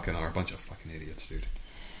how they fucking are. A bunch of fucking idiots, dude.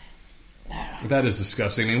 That is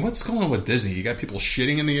disgusting. I mean, what's going on with Disney? You got people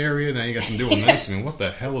shitting in the area, now you got them doing this. I mean, what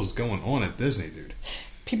the hell is going on at Disney, dude?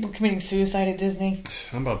 People committing suicide at Disney.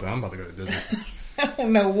 I'm about to go to Disney. I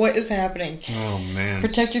don't know what is happening. Oh, man.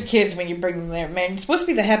 Protect your kids when you bring them there, man. It's supposed to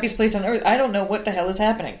be the happiest place on earth. I don't know what the hell is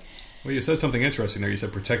happening. Well, you said something interesting there. You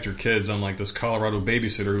said protect your kids, unlike this Colorado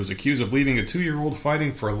babysitter who was accused of leaving a 2-year-old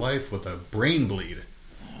fighting for life with a brain bleed.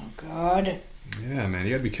 Oh, God. Yeah, man,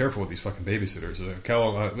 you got to be careful with these fucking babysitters.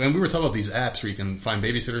 And we were talking about these apps where you can find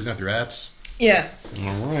babysitters now through apps. Yeah.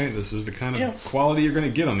 All right, this is the kind of quality you're going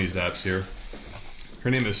to get on these apps here. Her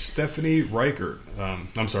name is Stephanie Reichert.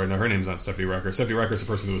 I'm sorry, no, her name's not Stephanie Reichert. Stephanie Reichert is the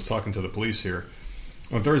person who was talking to the police here.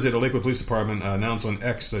 On Thursday, the Lakewood Police Department announced on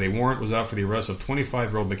X that a warrant was out for the arrest of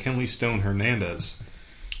 25-year-old McKinley Stone Hernandez.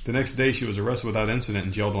 The next day, she was arrested without incident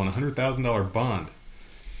and jailed on a $100,000 bond.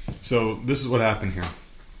 So this is what happened here.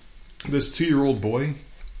 This 2-year-old boy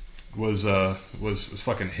was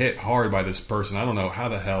fucking hit hard by this person. I don't know how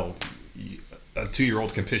the hell a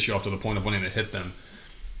 2-year-old can piss you off to the point of wanting to hit them.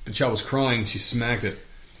 The child was crying. She smacked it.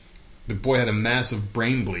 The boy had a massive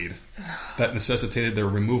brain bleed that necessitated the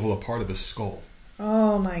removal of part of his skull.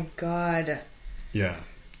 Oh, my God. Yeah.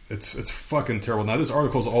 It's fucking terrible. Now, this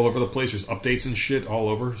article's all over the place. There's updates and shit all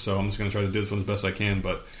over, so I'm just going to try to do this one as best I can,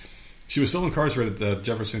 but she was still incarcerated at the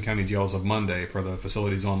Jefferson County Jail as of Monday per the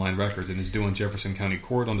facility's online records and is due in Jefferson County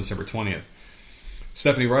Court on December 20th.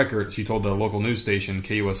 Stephanie Reichert, she told the local news station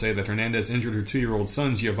KUSA that Hernandez injured her 2-year-old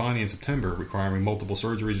son Giovanni in September, requiring multiple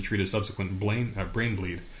surgeries to treat a subsequent brain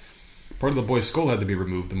bleed. Part of the boy's skull had to be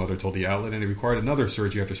removed, the mother told the outlet, and he required another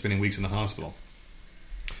surgery after spending weeks in the hospital.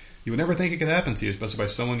 You would never think it could happen to you, especially by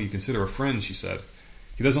someone you consider a friend, she said.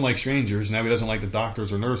 He doesn't like strangers. Now he doesn't like the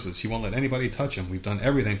doctors or nurses. He won't let anybody touch him. We've done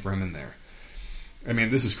everything for him in there. I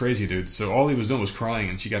mean, this is crazy, dude. So all he was doing was crying,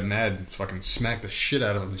 and she got mad and fucking smacked the shit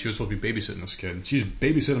out of him. And she was supposed to be babysitting this kid. She's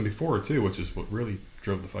babysitting before, too, which is what really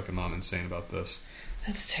drove the fucking mom insane about this.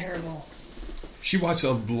 That's terrible. She watched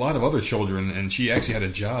a lot of other children, and she actually had a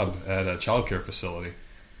job at a child care facility.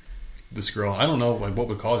 This girl, I don't know what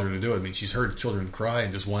would cause her to do it. I mean, she's heard children cry,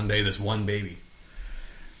 and just one day, this one baby.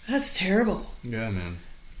 That's terrible. Yeah, man.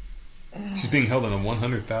 She's being held on a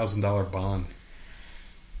 $100,000 bond.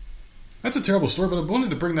 That's a terrible story, but I wanted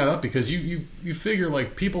to bring that up because you figure,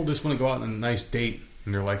 like, people just want to go out on a nice date,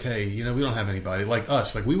 and they're like, hey, you know, we don't have anybody. Like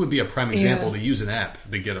us. Like, we would be a prime example to use an app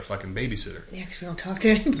to get a fucking babysitter. Yeah, because we don't talk to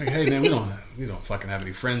anybody. Like, hey, man, we don't fucking have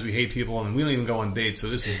any friends. We hate people, and we don't even go on dates, so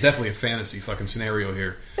this is definitely a fantasy fucking scenario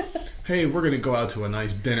here. Hey, we're going to go out to a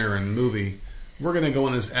nice dinner and movie. We're going to go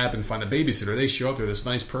on this app and find a babysitter. They show up, they're this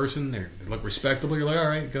nice person, they look respectable. You're like, all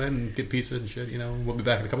right, go ahead and get pizza and shit, you know, we'll be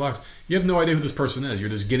back in a couple hours. You have no idea who this person is. You're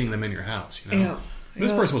just getting them in your house, you know. Yeah.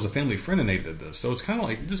 This person was a family friend and they did this. So it's kind of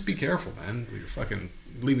like, just be careful, man, who you're fucking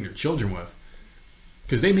leaving your children with.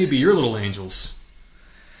 Because they may be your little angels,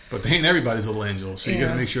 but they ain't everybody's little angel. So you got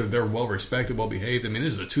to make sure that they're well respected, well behaved. I mean,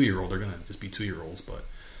 this is a 2-year-old. They're going to just be 2-year-olds, but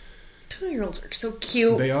 2-year-olds are so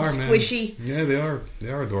cute. They are, squishy. Man. Yeah, they are.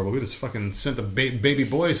 They are adorable. We just fucking sent the baby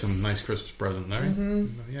boy some nice Christmas present, right?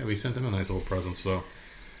 Mm-hmm. Yeah, we sent him a nice little present. So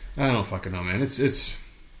I don't fucking know, man. It's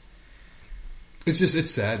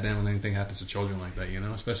sad, man, when anything happens to children like that, you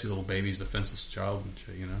know, especially little babies, defenseless child and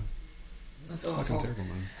shit, you know. That's it's awful. Fucking terrible,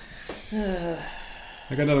 man.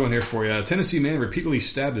 I got another one here for you. A Tennessee man repeatedly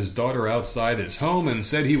stabbed his daughter outside his home and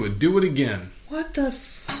said he would do it again. What the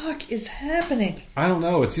fuck is happening? I don't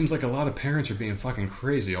know. It seems like a lot of parents are being fucking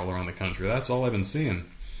crazy all around the country. That's all I've been seeing.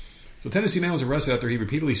 So a Tennessee man was arrested after he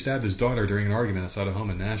repeatedly stabbed his daughter during an argument outside a home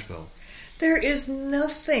in Nashville. There is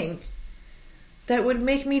nothing that would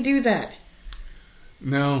make me do that.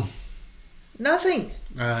 No. Nothing.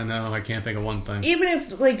 No, I can't think of one thing. Even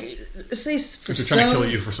if, like, say for some trying to kill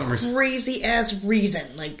you for some reason. Crazy ass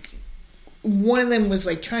reason, like one of them was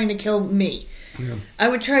like trying to kill me. Yeah. I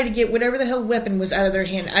would try to get whatever the hell weapon was out of their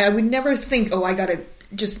hand. I would never think, I gotta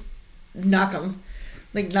just knock them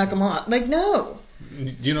off. Like, no.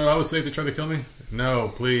 Do you know what I would say if they tried to kill me? No,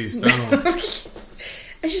 please don't.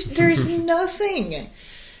 There's nothing.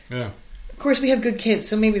 Yeah. Of course, we have good kids,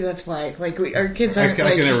 so maybe that's why. Like, our kids aren't.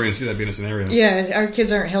 I can never even see that being a scenario. Yeah, our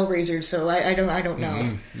kids aren't hellraisers, so I don't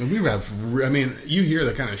know. Mm-hmm. We have. I mean, you hear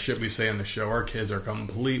the kind of shit we say on the show. Our kids are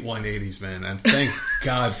complete 180s, man, and thank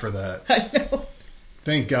God for that. I know.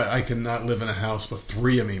 Thank God I cannot live in a house with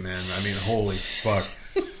 3 of me, man. I mean, holy fuck.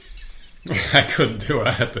 I couldn't do it.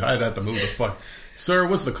 I'd have to move the fuck. Sir,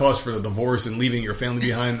 what's the cost for the divorce and leaving your family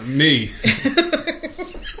behind? Me.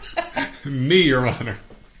 Me, Your Honor.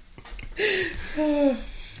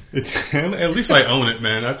 At least I own it,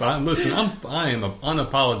 man. Listen, I am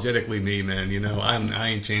unapologetically me, man. You know, I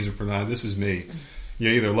ain't changing for that. This is me. You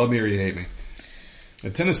either love me or you hate me. A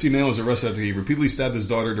Tennessee man was arrested after he repeatedly stabbed his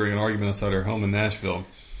daughter during an argument outside her home in Nashville.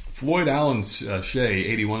 Floyd Allen Shea,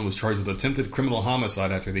 81, was charged with attempted criminal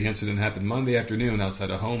homicide after the incident happened Monday afternoon outside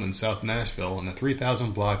a home in South Nashville on the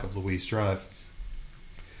 3000 block of Louise Drive.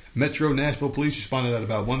 Metro Nashville police responded at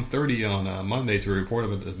about 1:30 on Monday to a report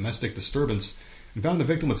of a domestic disturbance and found the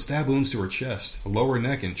victim with stab wounds to her chest, lower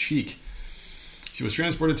neck, and cheek. She was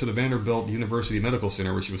transported to the Vanderbilt University Medical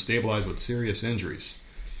Center where she was stabilized with serious injuries.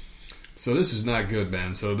 So this is not good,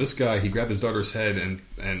 man. So this guy, he grabbed his daughter's head,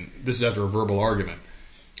 and this is after a verbal argument.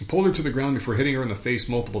 He pulled her to the ground before hitting her in the face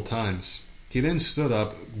multiple times. He then stood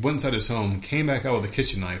up, went inside his home, came back out with a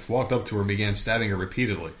kitchen knife, walked up to her, and began stabbing her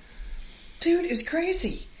repeatedly. Dude, it's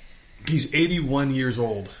crazy. He's 81 years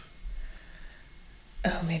old.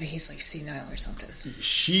 Oh, maybe he's like senile or something.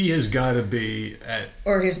 She has got to be at...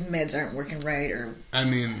 Or his meds aren't working right, or... I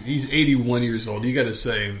mean, he's 81 years old. You got to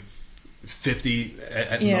say 50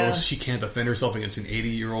 at most. She can't defend herself against an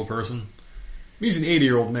 80-year-old person. He's an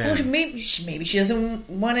 80-year-old man. Well, maybe she doesn't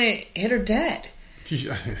want to hit her dad.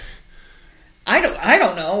 I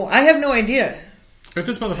don't know. I have no idea. If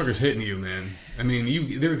this motherfucker's hitting you, man, I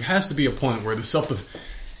mean, there has to be a point where the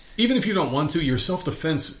even if you don't want to, your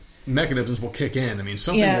self-defense mechanisms will kick in. I mean,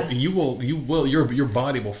 your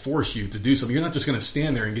body will force you to do something. You're not just going to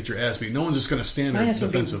stand there and get your ass beat. No one's just going to stand there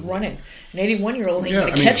defensively. Running. An 81-year-old ain't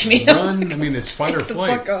going to catch me. Run. I mean, it's fight or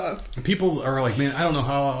flight. The fuck off. People are like, man, I don't know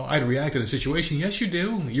how I'd react in a situation. Yes, you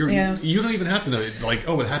do. You don't even have to know. Like,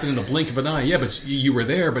 oh, it happened in the blink of an eye. Yeah, but you were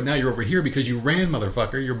there, but now you're over here because you ran,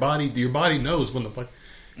 motherfucker. Your body knows when the fuck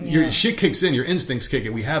your shit kicks in. Your instincts kick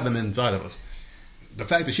in. We have them inside of us. The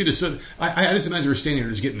fact that she just said, I just imagine her standing there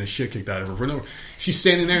just getting the shit kicked out of her. She's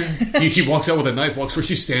standing there. He walks out with a knife, walks where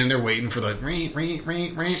she's standing there waiting for the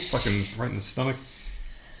fucking right in the stomach.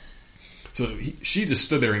 So she just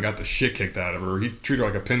stood there and got the shit kicked out of her. He treated her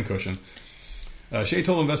like a pincushion. Shea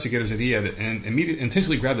told investigators that he had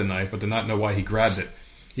intentionally grabbed the knife, but did not know why he grabbed it.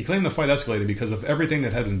 He claimed the fight escalated because of everything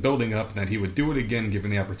that had been building up and that he would do it again given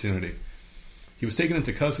the opportunity. He was taken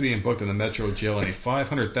into custody and booked in a Metro jail on a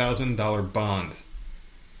 $500,000 bond.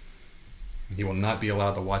 He will not be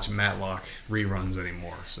allowed to watch Matlock reruns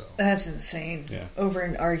anymore. So that's insane. Yeah. Over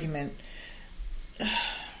an argument.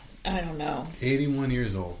 I don't know. 81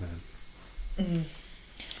 years old, man.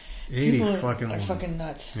 80 People fucking are old. Fucking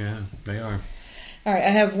nuts. Yeah, they are. All right, I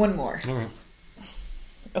have one more. All right.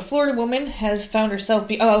 A Florida woman has found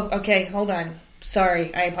herself... Oh, okay, hold on.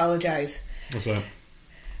 Sorry, I apologize. What's that?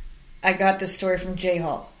 I got this story from J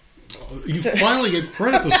Hall. You finally get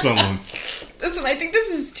credit to someone. Listen, I think this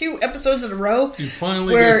is 2 episodes in a row You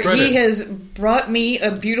finally where get credit. he has brought me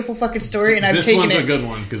a beautiful fucking story, and I've taken it. This one's a good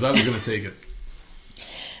one, because I was going to take it.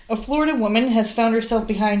 A Florida woman has found herself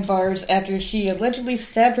behind bars after she allegedly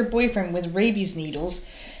stabbed her boyfriend with rabies needles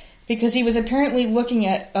because he was apparently looking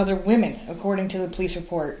at other women, according to the police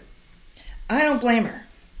report. I don't blame her.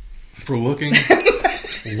 For looking?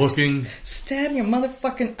 Looking? Stab your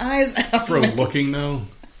motherfucking eyes out. For looking, though?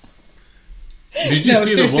 Did you No,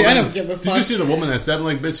 see the seriously, woman? I don't give a Did fuck. you see the woman that stabbed him?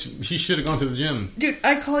 Like, bitch, she should have gone to the gym. Dude,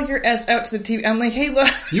 I call your ass out to the TV. I'm like, hey, look.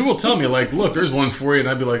 You will tell me, like, look, there's one for you, and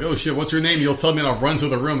I'd be like, oh shit, what's her name? You'll tell me, and I'll run to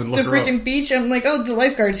the room and look The her up. freaking beach. I'm like, oh, the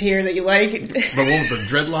lifeguard's here that you like. The one with the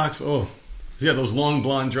dreadlocks? Oh. Yeah, those long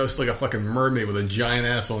blonde dressed like a fucking mermaid with a giant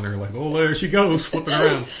ass on her. Like, oh, there she goes, flipping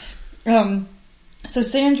around. So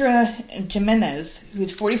Sandra Jimenez,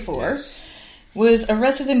 who's 44, was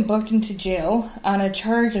arrested and booked into jail on a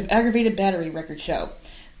charge of aggravated battery, records show.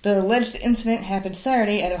 The alleged incident happened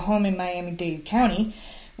Saturday at a home in Miami-Dade County,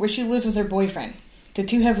 where she lives with her boyfriend. The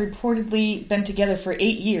two have reportedly been together for 8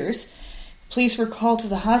 years. Police were called to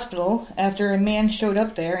the hospital after a man showed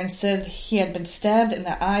up there and said he had been stabbed in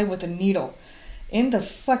the eye with a needle. In the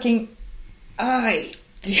fucking eye,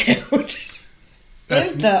 dude. In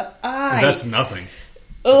the eye. That's nothing.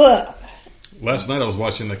 Ugh. Last night I was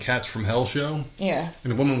watching the Cats from Hell show. Yeah.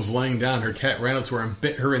 And the woman was laying down. Her cat ran up to her and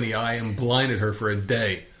bit her in the eye and blinded her for a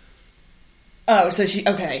day. Oh, so she...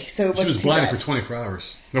 Okay, so it wasn't She was too blinded bad. for 24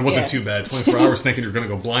 hours. It wasn't too bad. 24 hours thinking you're going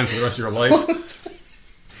to go blind for the rest of your life.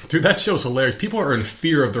 Dude, that show's hilarious. People are in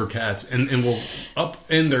fear of their cats and will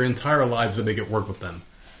upend their entire lives to make it work with them.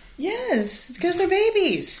 Yes, because they're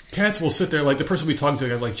babies. Cats will sit there, like, the person will be talking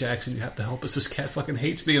to, like, Jackson, you have to help us. This cat fucking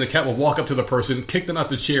hates me. And the cat will walk up to the person, kick them out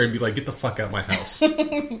the chair, and be like, get the fuck out of my house.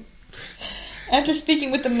 After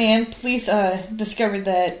speaking with the man, police discovered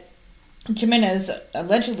that Jimenez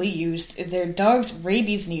allegedly used their dog's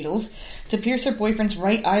rabies needles to pierce her boyfriend's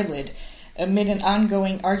right eyelid amid an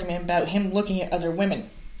ongoing argument about him looking at other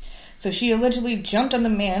women. So she allegedly jumped on the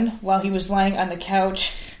man while he was lying on the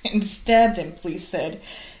couch and stabbed him, police said.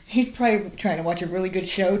 He's probably trying to watch a really good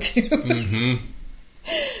show, too. Mm-hmm.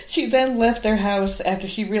 She then left their house after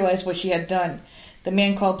she realized what she had done. The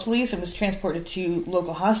man called police and was transported to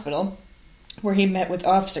local hospital, where he met with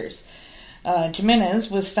officers. Jimenez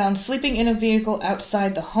was found sleeping in a vehicle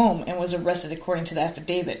outside the home and was arrested according to the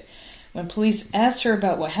affidavit. When police asked her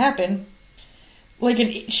about what happened,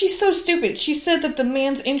 she's so stupid. She said that the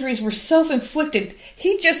man's injuries were self-inflicted.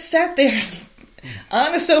 He just sat there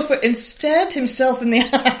on the sofa and stabbed himself in the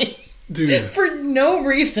eye. Dude. For no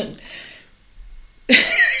reason.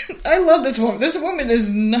 I love this woman. This woman is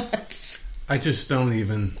nuts. I just don't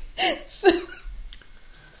even... I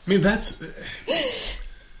mean, that's...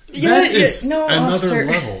 That is no, another officer.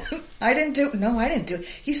 level. I didn't do it.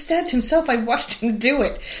 He stabbed himself. I watched him do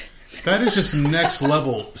it. That is just next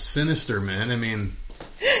level sinister, man. I mean,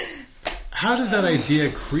 how does that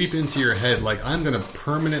idea creep into your head? Like, I'm going to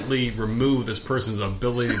permanently remove this person's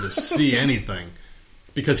ability to see anything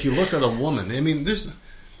because he looked at a woman. I mean,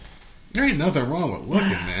 there ain't nothing wrong with looking,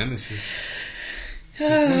 man. It's just...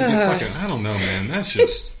 I don't know, man. That's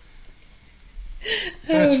just...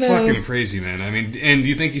 That's fucking crazy, man. I mean, and do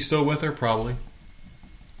you think he's still with her? Probably.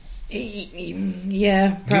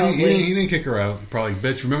 Yeah, probably. He didn't kick her out. Probably,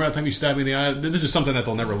 bitch. Remember that time you stabbed me in the eye? This is something that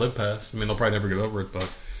they'll never live past. I mean, they'll probably never get over it,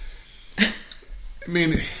 but... I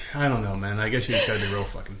mean, I don't know, man. I guess you just gotta be a real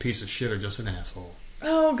fucking piece of shit or just an asshole.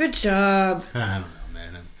 Oh, good job. I don't know,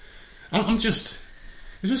 man. I'm just...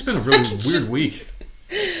 It's just been a really weird week.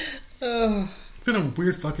 Oh... It's been a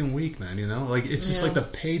weird fucking week, man, you know? Like, it's just like the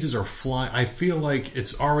pages are flying. I feel like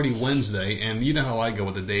it's already Wednesday, and you know how I go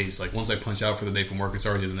with the days. Like, once I punch out for the day from work, it's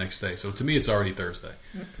already the next day. So to me, it's already Thursday.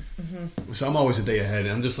 Mm-hmm. So I'm always a day ahead,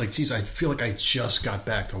 and I'm just like, geez, I feel like I just got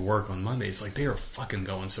back to work on Monday. It's like, they are fucking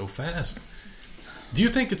going so fast. Do you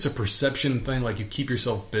think it's a perception thing, like you keep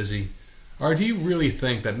yourself busy? Or do you really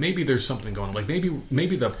think that maybe there's something going on? Like,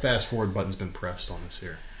 maybe the fast forward button's been pressed on us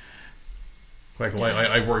here. Like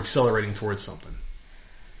we're accelerating towards something.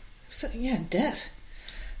 So, yeah, death.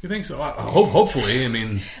 You think so? Hopefully. I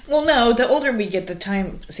mean, well, no. The older we get, the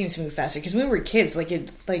time seems to move faster. Because when we were kids,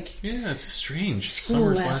 yeah, it's strange. School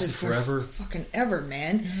Summers lasted forever. Fucking ever,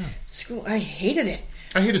 man. Yeah. School, I hated it.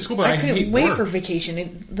 I hated school, but I couldn't hate wait work. for vacation.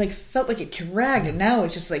 It felt like it dragged, and now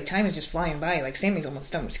it's just like time is just flying by. Like Sammy's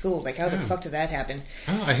almost done with school. Like how the fuck did that happen?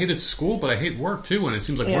 I hated school, but I hate work too. And it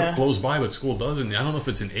seems like work blows by, but school doesn't. I don't know if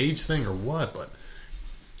it's an age thing or what, but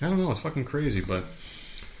I don't know. It's fucking crazy. But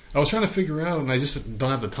I was trying to figure out, and I just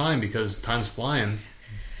don't have the time because time's flying.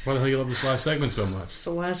 Why the hell you love this last segment so much? It's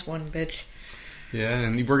the last one, bitch. Yeah,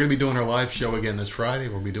 and we're going to be doing our live show again this Friday.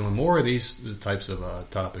 We'll be doing more of these types of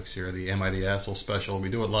topics here. The Am I the Asshole special. We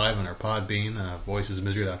do it live on our Podbean,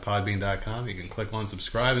 voicesofmisery.podbean.com. You can click on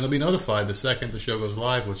subscribe, and you'll be notified the second the show goes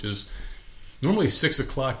live, which is normally 6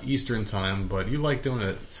 o'clock Eastern time, but you like doing it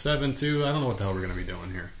at 7 too? I don't know what the hell we're going to be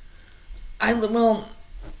doing here. I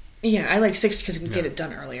like 6 because we get it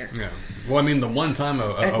done earlier. Yeah. Well, I mean, the one time a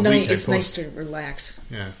At week night, I it's post... nice to relax.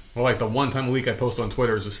 Yeah. Well, like the one time a week I post on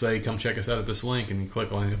Twitter is to say, come check us out at this link, and you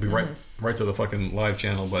click on it. It'll be right to the fucking live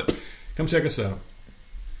channel, but come check us out.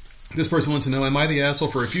 This person wants to know, am I the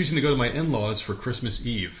asshole for refusing to go to my in-laws for Christmas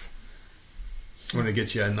Eve? I'm going to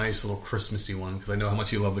get you a nice little Christmassy one, because I know how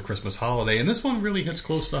much you love the Christmas holiday, and this one really hits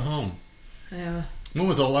close to home. Yeah. When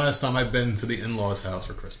was the last time I've been to the in-laws' house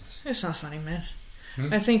for Christmas? It's not funny, man.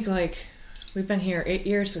 I think, we've been here 8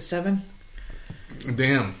 years, so 7.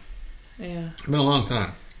 Damn. Yeah. It's been a long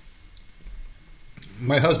time.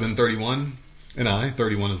 My husband, 31, and I,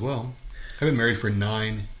 31 as well, have been married for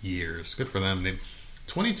 9 years. Good for them. They're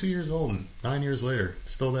 22 years old, and 9 years later,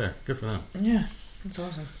 still there. Good for them. Yeah, that's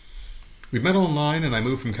awesome. We met online, and I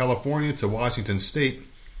moved from California to Washington State.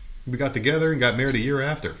 We got together and got married a year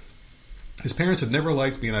after. His parents have never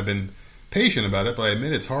liked me, and I've been patient about it, but I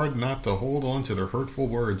admit it's hard not to hold on to their hurtful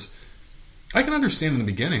words. I can understand in the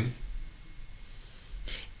beginning.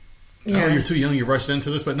 Yeah. Oh, you're too young, you rushed into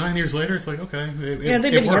this, but 9 years later, it's like, okay. They've been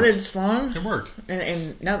together this long. It worked.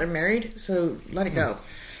 And now they're married, so let it go.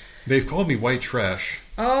 They've called me white trash.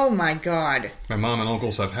 Oh, my God. My mom and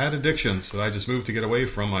uncles have had addictions that I just moved to get away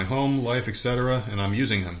from my home, life, etc., and I'm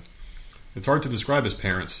using them. It's hard to describe as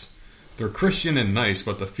parents. They're Christian and nice,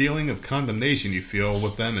 but the feeling of condemnation you feel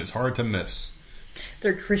with them is hard to miss.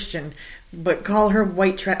 They're Christian, but call her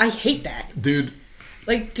white trash. I hate that. Dude.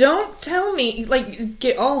 Don't tell me,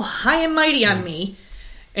 get all high and mighty on me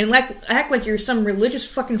and act like you're some religious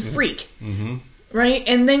fucking freak. Mm-hmm. Right?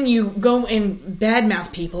 And then you go and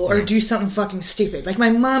badmouth people or do something fucking stupid. Like,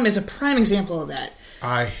 my mom is a prime example of that.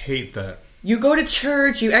 I hate that. You go to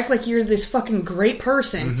church, you act like you're this fucking great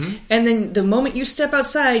person, and then the moment you step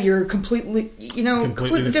outside, you're completely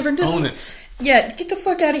different. Own it. Yeah, get the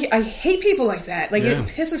fuck out of here. I hate people like that. Like, Yeah. it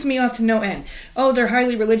pisses me off to no end. Oh, they're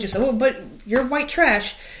highly religious. Oh, but you're white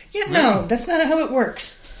trash. Yeah, no, Yeah. that's not how it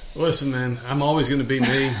works. Listen, man, I'm always going to be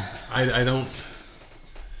me. I don't...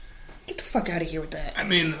 Get the fuck out of here with that. I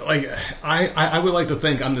mean, like, I would like to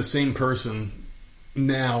think I'm the same person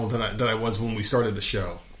now that I was when we started the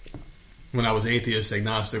show. When I was atheist,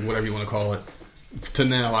 agnostic, whatever you want to call it. To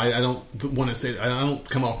now, I don't want to say, I don't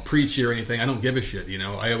come off preachy or anything. I don't give a shit, you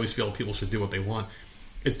know. I always feel people should do what they want.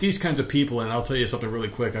 It's these kinds of people, and I'll tell you something really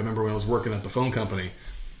quick. I remember when I was working at the phone company,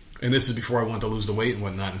 and this is before I wanted to lose the weight and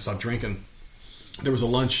whatnot and stop drinking. There was a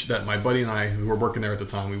lunch that my buddy and I, who were working there at the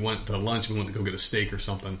time, we went to lunch. We went to go get a steak or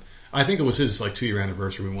something. I think it was his like 2-year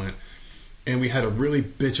anniversary. We went, and we had a really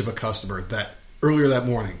bitch of a customer that earlier that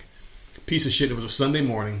morning, piece of shit. It was a Sunday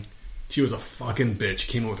morning. She was a fucking bitch.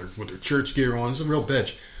 Came in with her church gear on. She was a real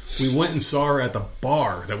bitch. We went and saw her at the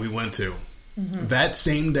bar that we went to that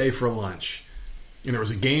same day for lunch. And there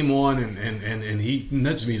was a game on, and he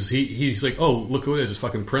nudged me. He's like, "Oh, look who it is! It's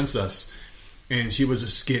fucking Princess." And she was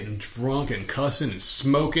just getting drunk and cussing and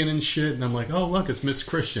smoking and shit. And I'm like, "Oh, look, it's Miss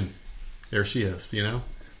Christian. There she is." You know,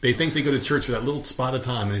 they think they go to church for that little spot of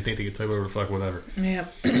time, and they think they can tell you whatever the fuck, whatever. Yeah.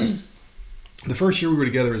 The first year we were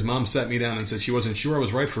together, his mom sat me down and said she wasn't sure I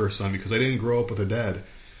was right for her son because I didn't grow up with a dad.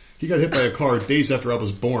 He got hit by a car days after I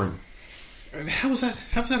was born. I mean, how was that?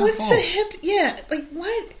 How was that her What's fault? the hip? Yeah, like,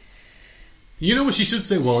 what? You know what she should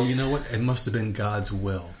say? Well, you know what? It must have been God's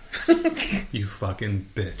will. You fucking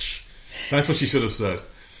bitch. That's what she should have said.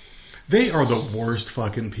 They are the worst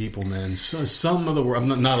fucking people, man. So, some of the worst,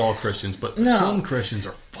 not all Christians, but No. some Christians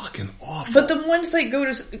are fucking awful. But the ones that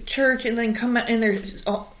go to church and then come out and they're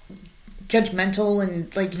all judgmental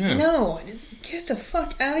and like, Yeah. no, get the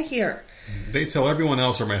fuck out of here. They tell everyone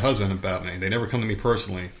else or my husband about me. They never come to me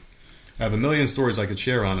personally. I have a million stories I could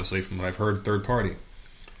share, honestly, from what I've heard third party.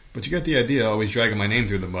 But you get the idea, always dragging my name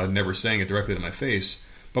through the mud, never saying it directly to my face.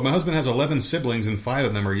 But my husband has 11 siblings and 5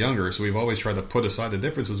 of them are younger, so we've always tried to put aside the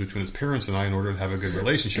differences between his parents and I in order to have a good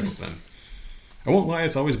relationship with them. I won't lie,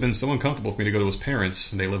 it's always been so uncomfortable for me to go to his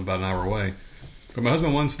parents, and they live about an hour away. But my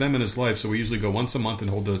husband wants them in his life, so we usually go once a month and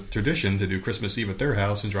hold the tradition to do Christmas Eve at their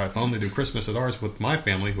house and drive home to do Christmas at ours with my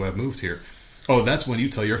family who have moved here. Oh, that's when you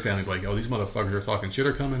tell your family, like, oh, these motherfuckers are talking shit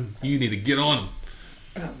are coming. You need to get on them.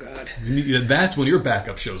 Oh, God. That's when your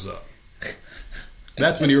backup shows up.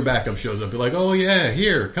 That's when your backup shows up. You're like, oh, yeah,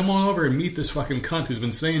 here, come on over and meet this fucking cunt who's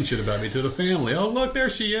been saying shit about me to the family. Oh, look, there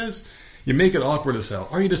she is. You make it awkward as hell,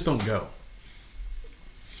 or you just don't go.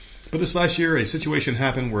 But this last year, a situation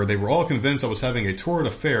happened where they were all convinced I was having a torrid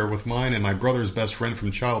affair with mine and my brother's best friend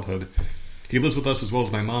from childhood. He lives with us as well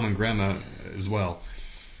as my mom and grandma as well.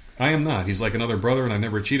 I am not. He's like another brother, and I've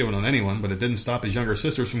never cheated on anyone, but it didn't stop his younger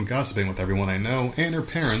sisters from gossiping with everyone I know and her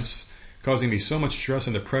parents, causing me so much stress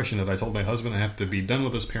and depression that I told my husband I have to be done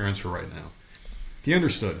with his parents for right now. He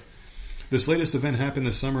understood. This latest event happened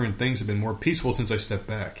this summer, and things have been more peaceful since I stepped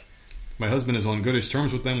back. My husband is on goodish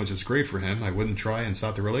terms with them, which is great for him. I wouldn't try and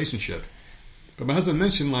stop the relationship. But my husband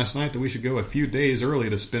mentioned last night that we should go a few days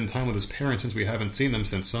early to spend time with his parents since we haven't seen them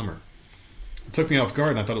since summer. It took me off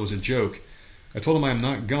guard, and I thought it was a joke. I told him I am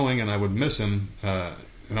not going, and I would miss him,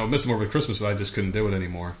 over Christmas, but I just couldn't do it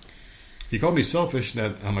anymore. He called me selfish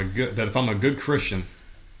that if I'm a good Christian,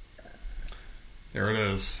 there it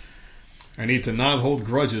is. I need to not hold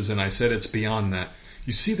grudges, and I said it's beyond that.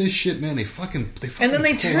 You see this shit, man? They fucking And then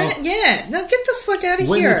they pull turn out it. Yeah, now get the fuck out of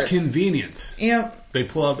when here. it's convenient. Yeah. They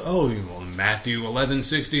pull out, Matthew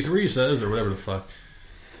 11:63 says, or whatever the fuck.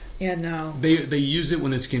 Yeah, no. They use it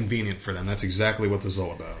when it's convenient for them. That's exactly what this is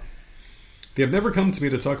all about. They have never come to me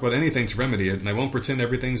to talk about anything to remedy it, and I won't pretend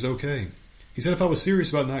everything's okay. He said if I was serious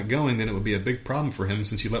about not going, then it would be a big problem for him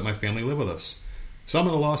since he let my family live with us. So I'm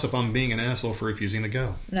at a loss if I'm being an asshole for refusing to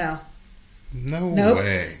go. No. No Nope.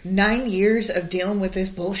 way. 9 years of dealing with this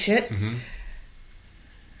bullshit? Mm-hmm.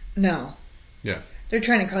 No. Yeah. They're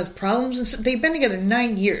trying to cause problems. And they've been together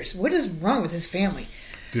 9 years. What is wrong with his family?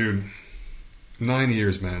 Dude, 9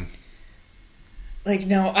 years, man. Like,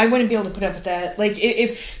 no, I wouldn't be able to put up with that. Like,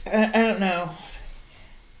 if I don't know.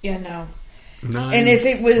 Yeah, no. 9 And if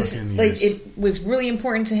it was, fucking like, years. it was really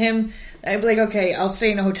important to him, I'd be like, okay, I'll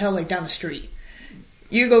stay in a hotel, like, down the street.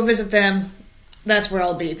 You go visit them. That's where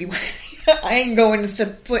I'll be if you want. I ain't going to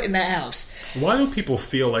step foot in that house. Why do people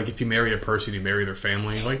feel like if you marry a person, you marry their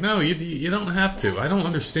family? Like, no, you don't have to. I don't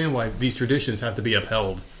understand why these traditions have to be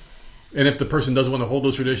upheld. And if the person doesn't want to hold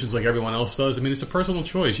those traditions like everyone else does, I mean, it's a personal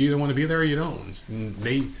choice. You either want to be there or you don't.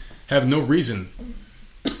 They have no reason.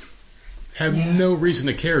 No reason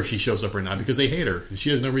to care if she shows up or not because they hate her. And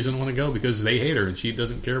she has no reason to want to go because they hate her and she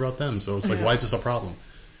doesn't care about them. So it's like, why is this a problem?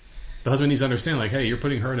 The husband needs to understand, like, hey, you're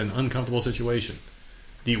putting her in an uncomfortable situation.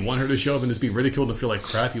 Do you want her to show up and just be ridiculed and feel like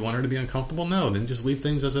crap? You want her to be uncomfortable? No, then just leave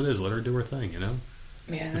things as it is. Let her do her thing, you know?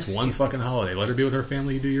 Yeah, it's one fucking holiday. Let her be with her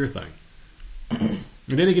family. You do your thing.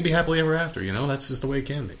 And then it can be happily ever after, you know? That's just the way it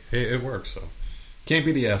can be. It works, so. Can't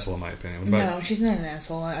be the asshole, in my opinion. But, no, she's not an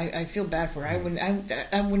asshole. I feel bad for her.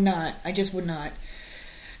 I would not. I just would not.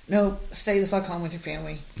 No, stay the fuck home with your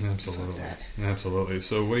family. Absolutely. Absolutely.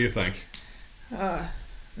 So what do you think?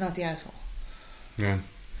 Not the asshole. Yeah.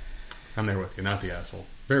 I'm there with you. Not the asshole.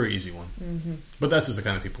 Very easy one. Mm-hmm. But that's just the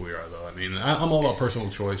kind of people we are, though. I mean, I'm all about personal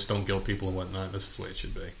choice. Don't guilt people and whatnot. This is the way it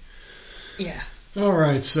should be. Yeah. All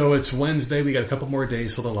right. So it's Wednesday. We got a couple more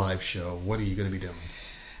days till the live show. What are you going to be doing?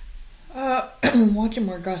 Watching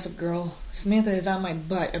more Gossip Girl. Samantha is on my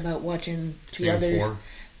butt about watching the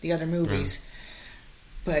other movies. Yeah.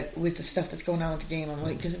 But with the stuff that's going on with the game, I'm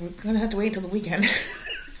like, because we're going to have to wait until the weekend.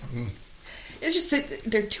 It's just that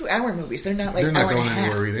they're 2-hour movies. They're not like they're not hour going and a half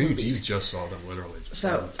anywhere either. movies. You just saw them literally.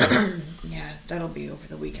 So yeah, that'll be over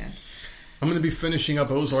the weekend. I'm going to be finishing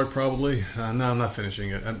up Ozark probably. No, I'm not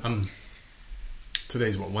finishing it.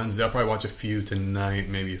 Today's what, Wednesday? I'll probably watch a few tonight,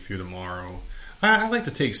 maybe a few tomorrow. I like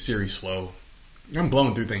to take series slow. I'm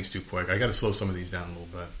blowing through things too quick. I got to slow some of these down a little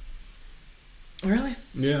bit. Really?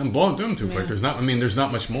 Yeah, I'm blowing through them too quick. There's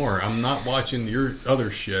not much more. I'm not watching your other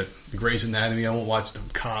shit, the Grey's Anatomy. I won't watch the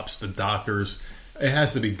cops, the doctors. It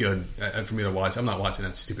has to be good for me to watch. I'm not watching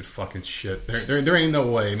that stupid fucking shit. There ain't no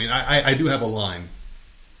way. I mean, I do have a line.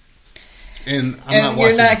 And I'm not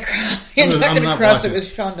watching. You're not going to cross it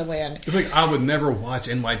with Shonda Land. It's like I would never watch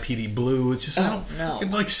NYPD Blue. It's just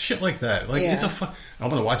like shit like that. Like it's I'm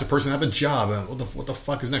going to watch a person have a job. What the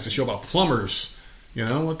fuck is next? A show about plumbers. You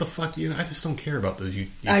know what the fuck? I just don't care about those.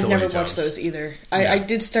 I've never watched those either. I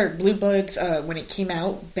did start Blue Bloods when it came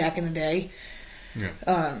out back in the day.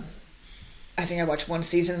 Yeah. I think I watched one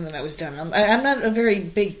season and then I was done. I'm not a very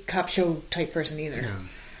big cop show type person either. Yeah.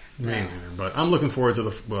 Me neither. But I'm looking forward to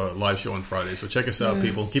the live show on Friday. So check us out,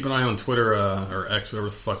 people. Keep an eye on Twitter or X, whatever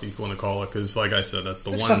the fuck you want to call it. Because, like I said, that's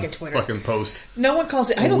the one fucking post. No one calls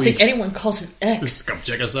it. I don't think anyone calls it X. Just come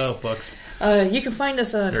check us out, fucks. You can find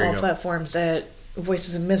us on all platforms at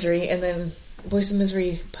Voices of Misery, and then Voice of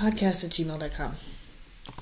Misery podcast at gmail.com.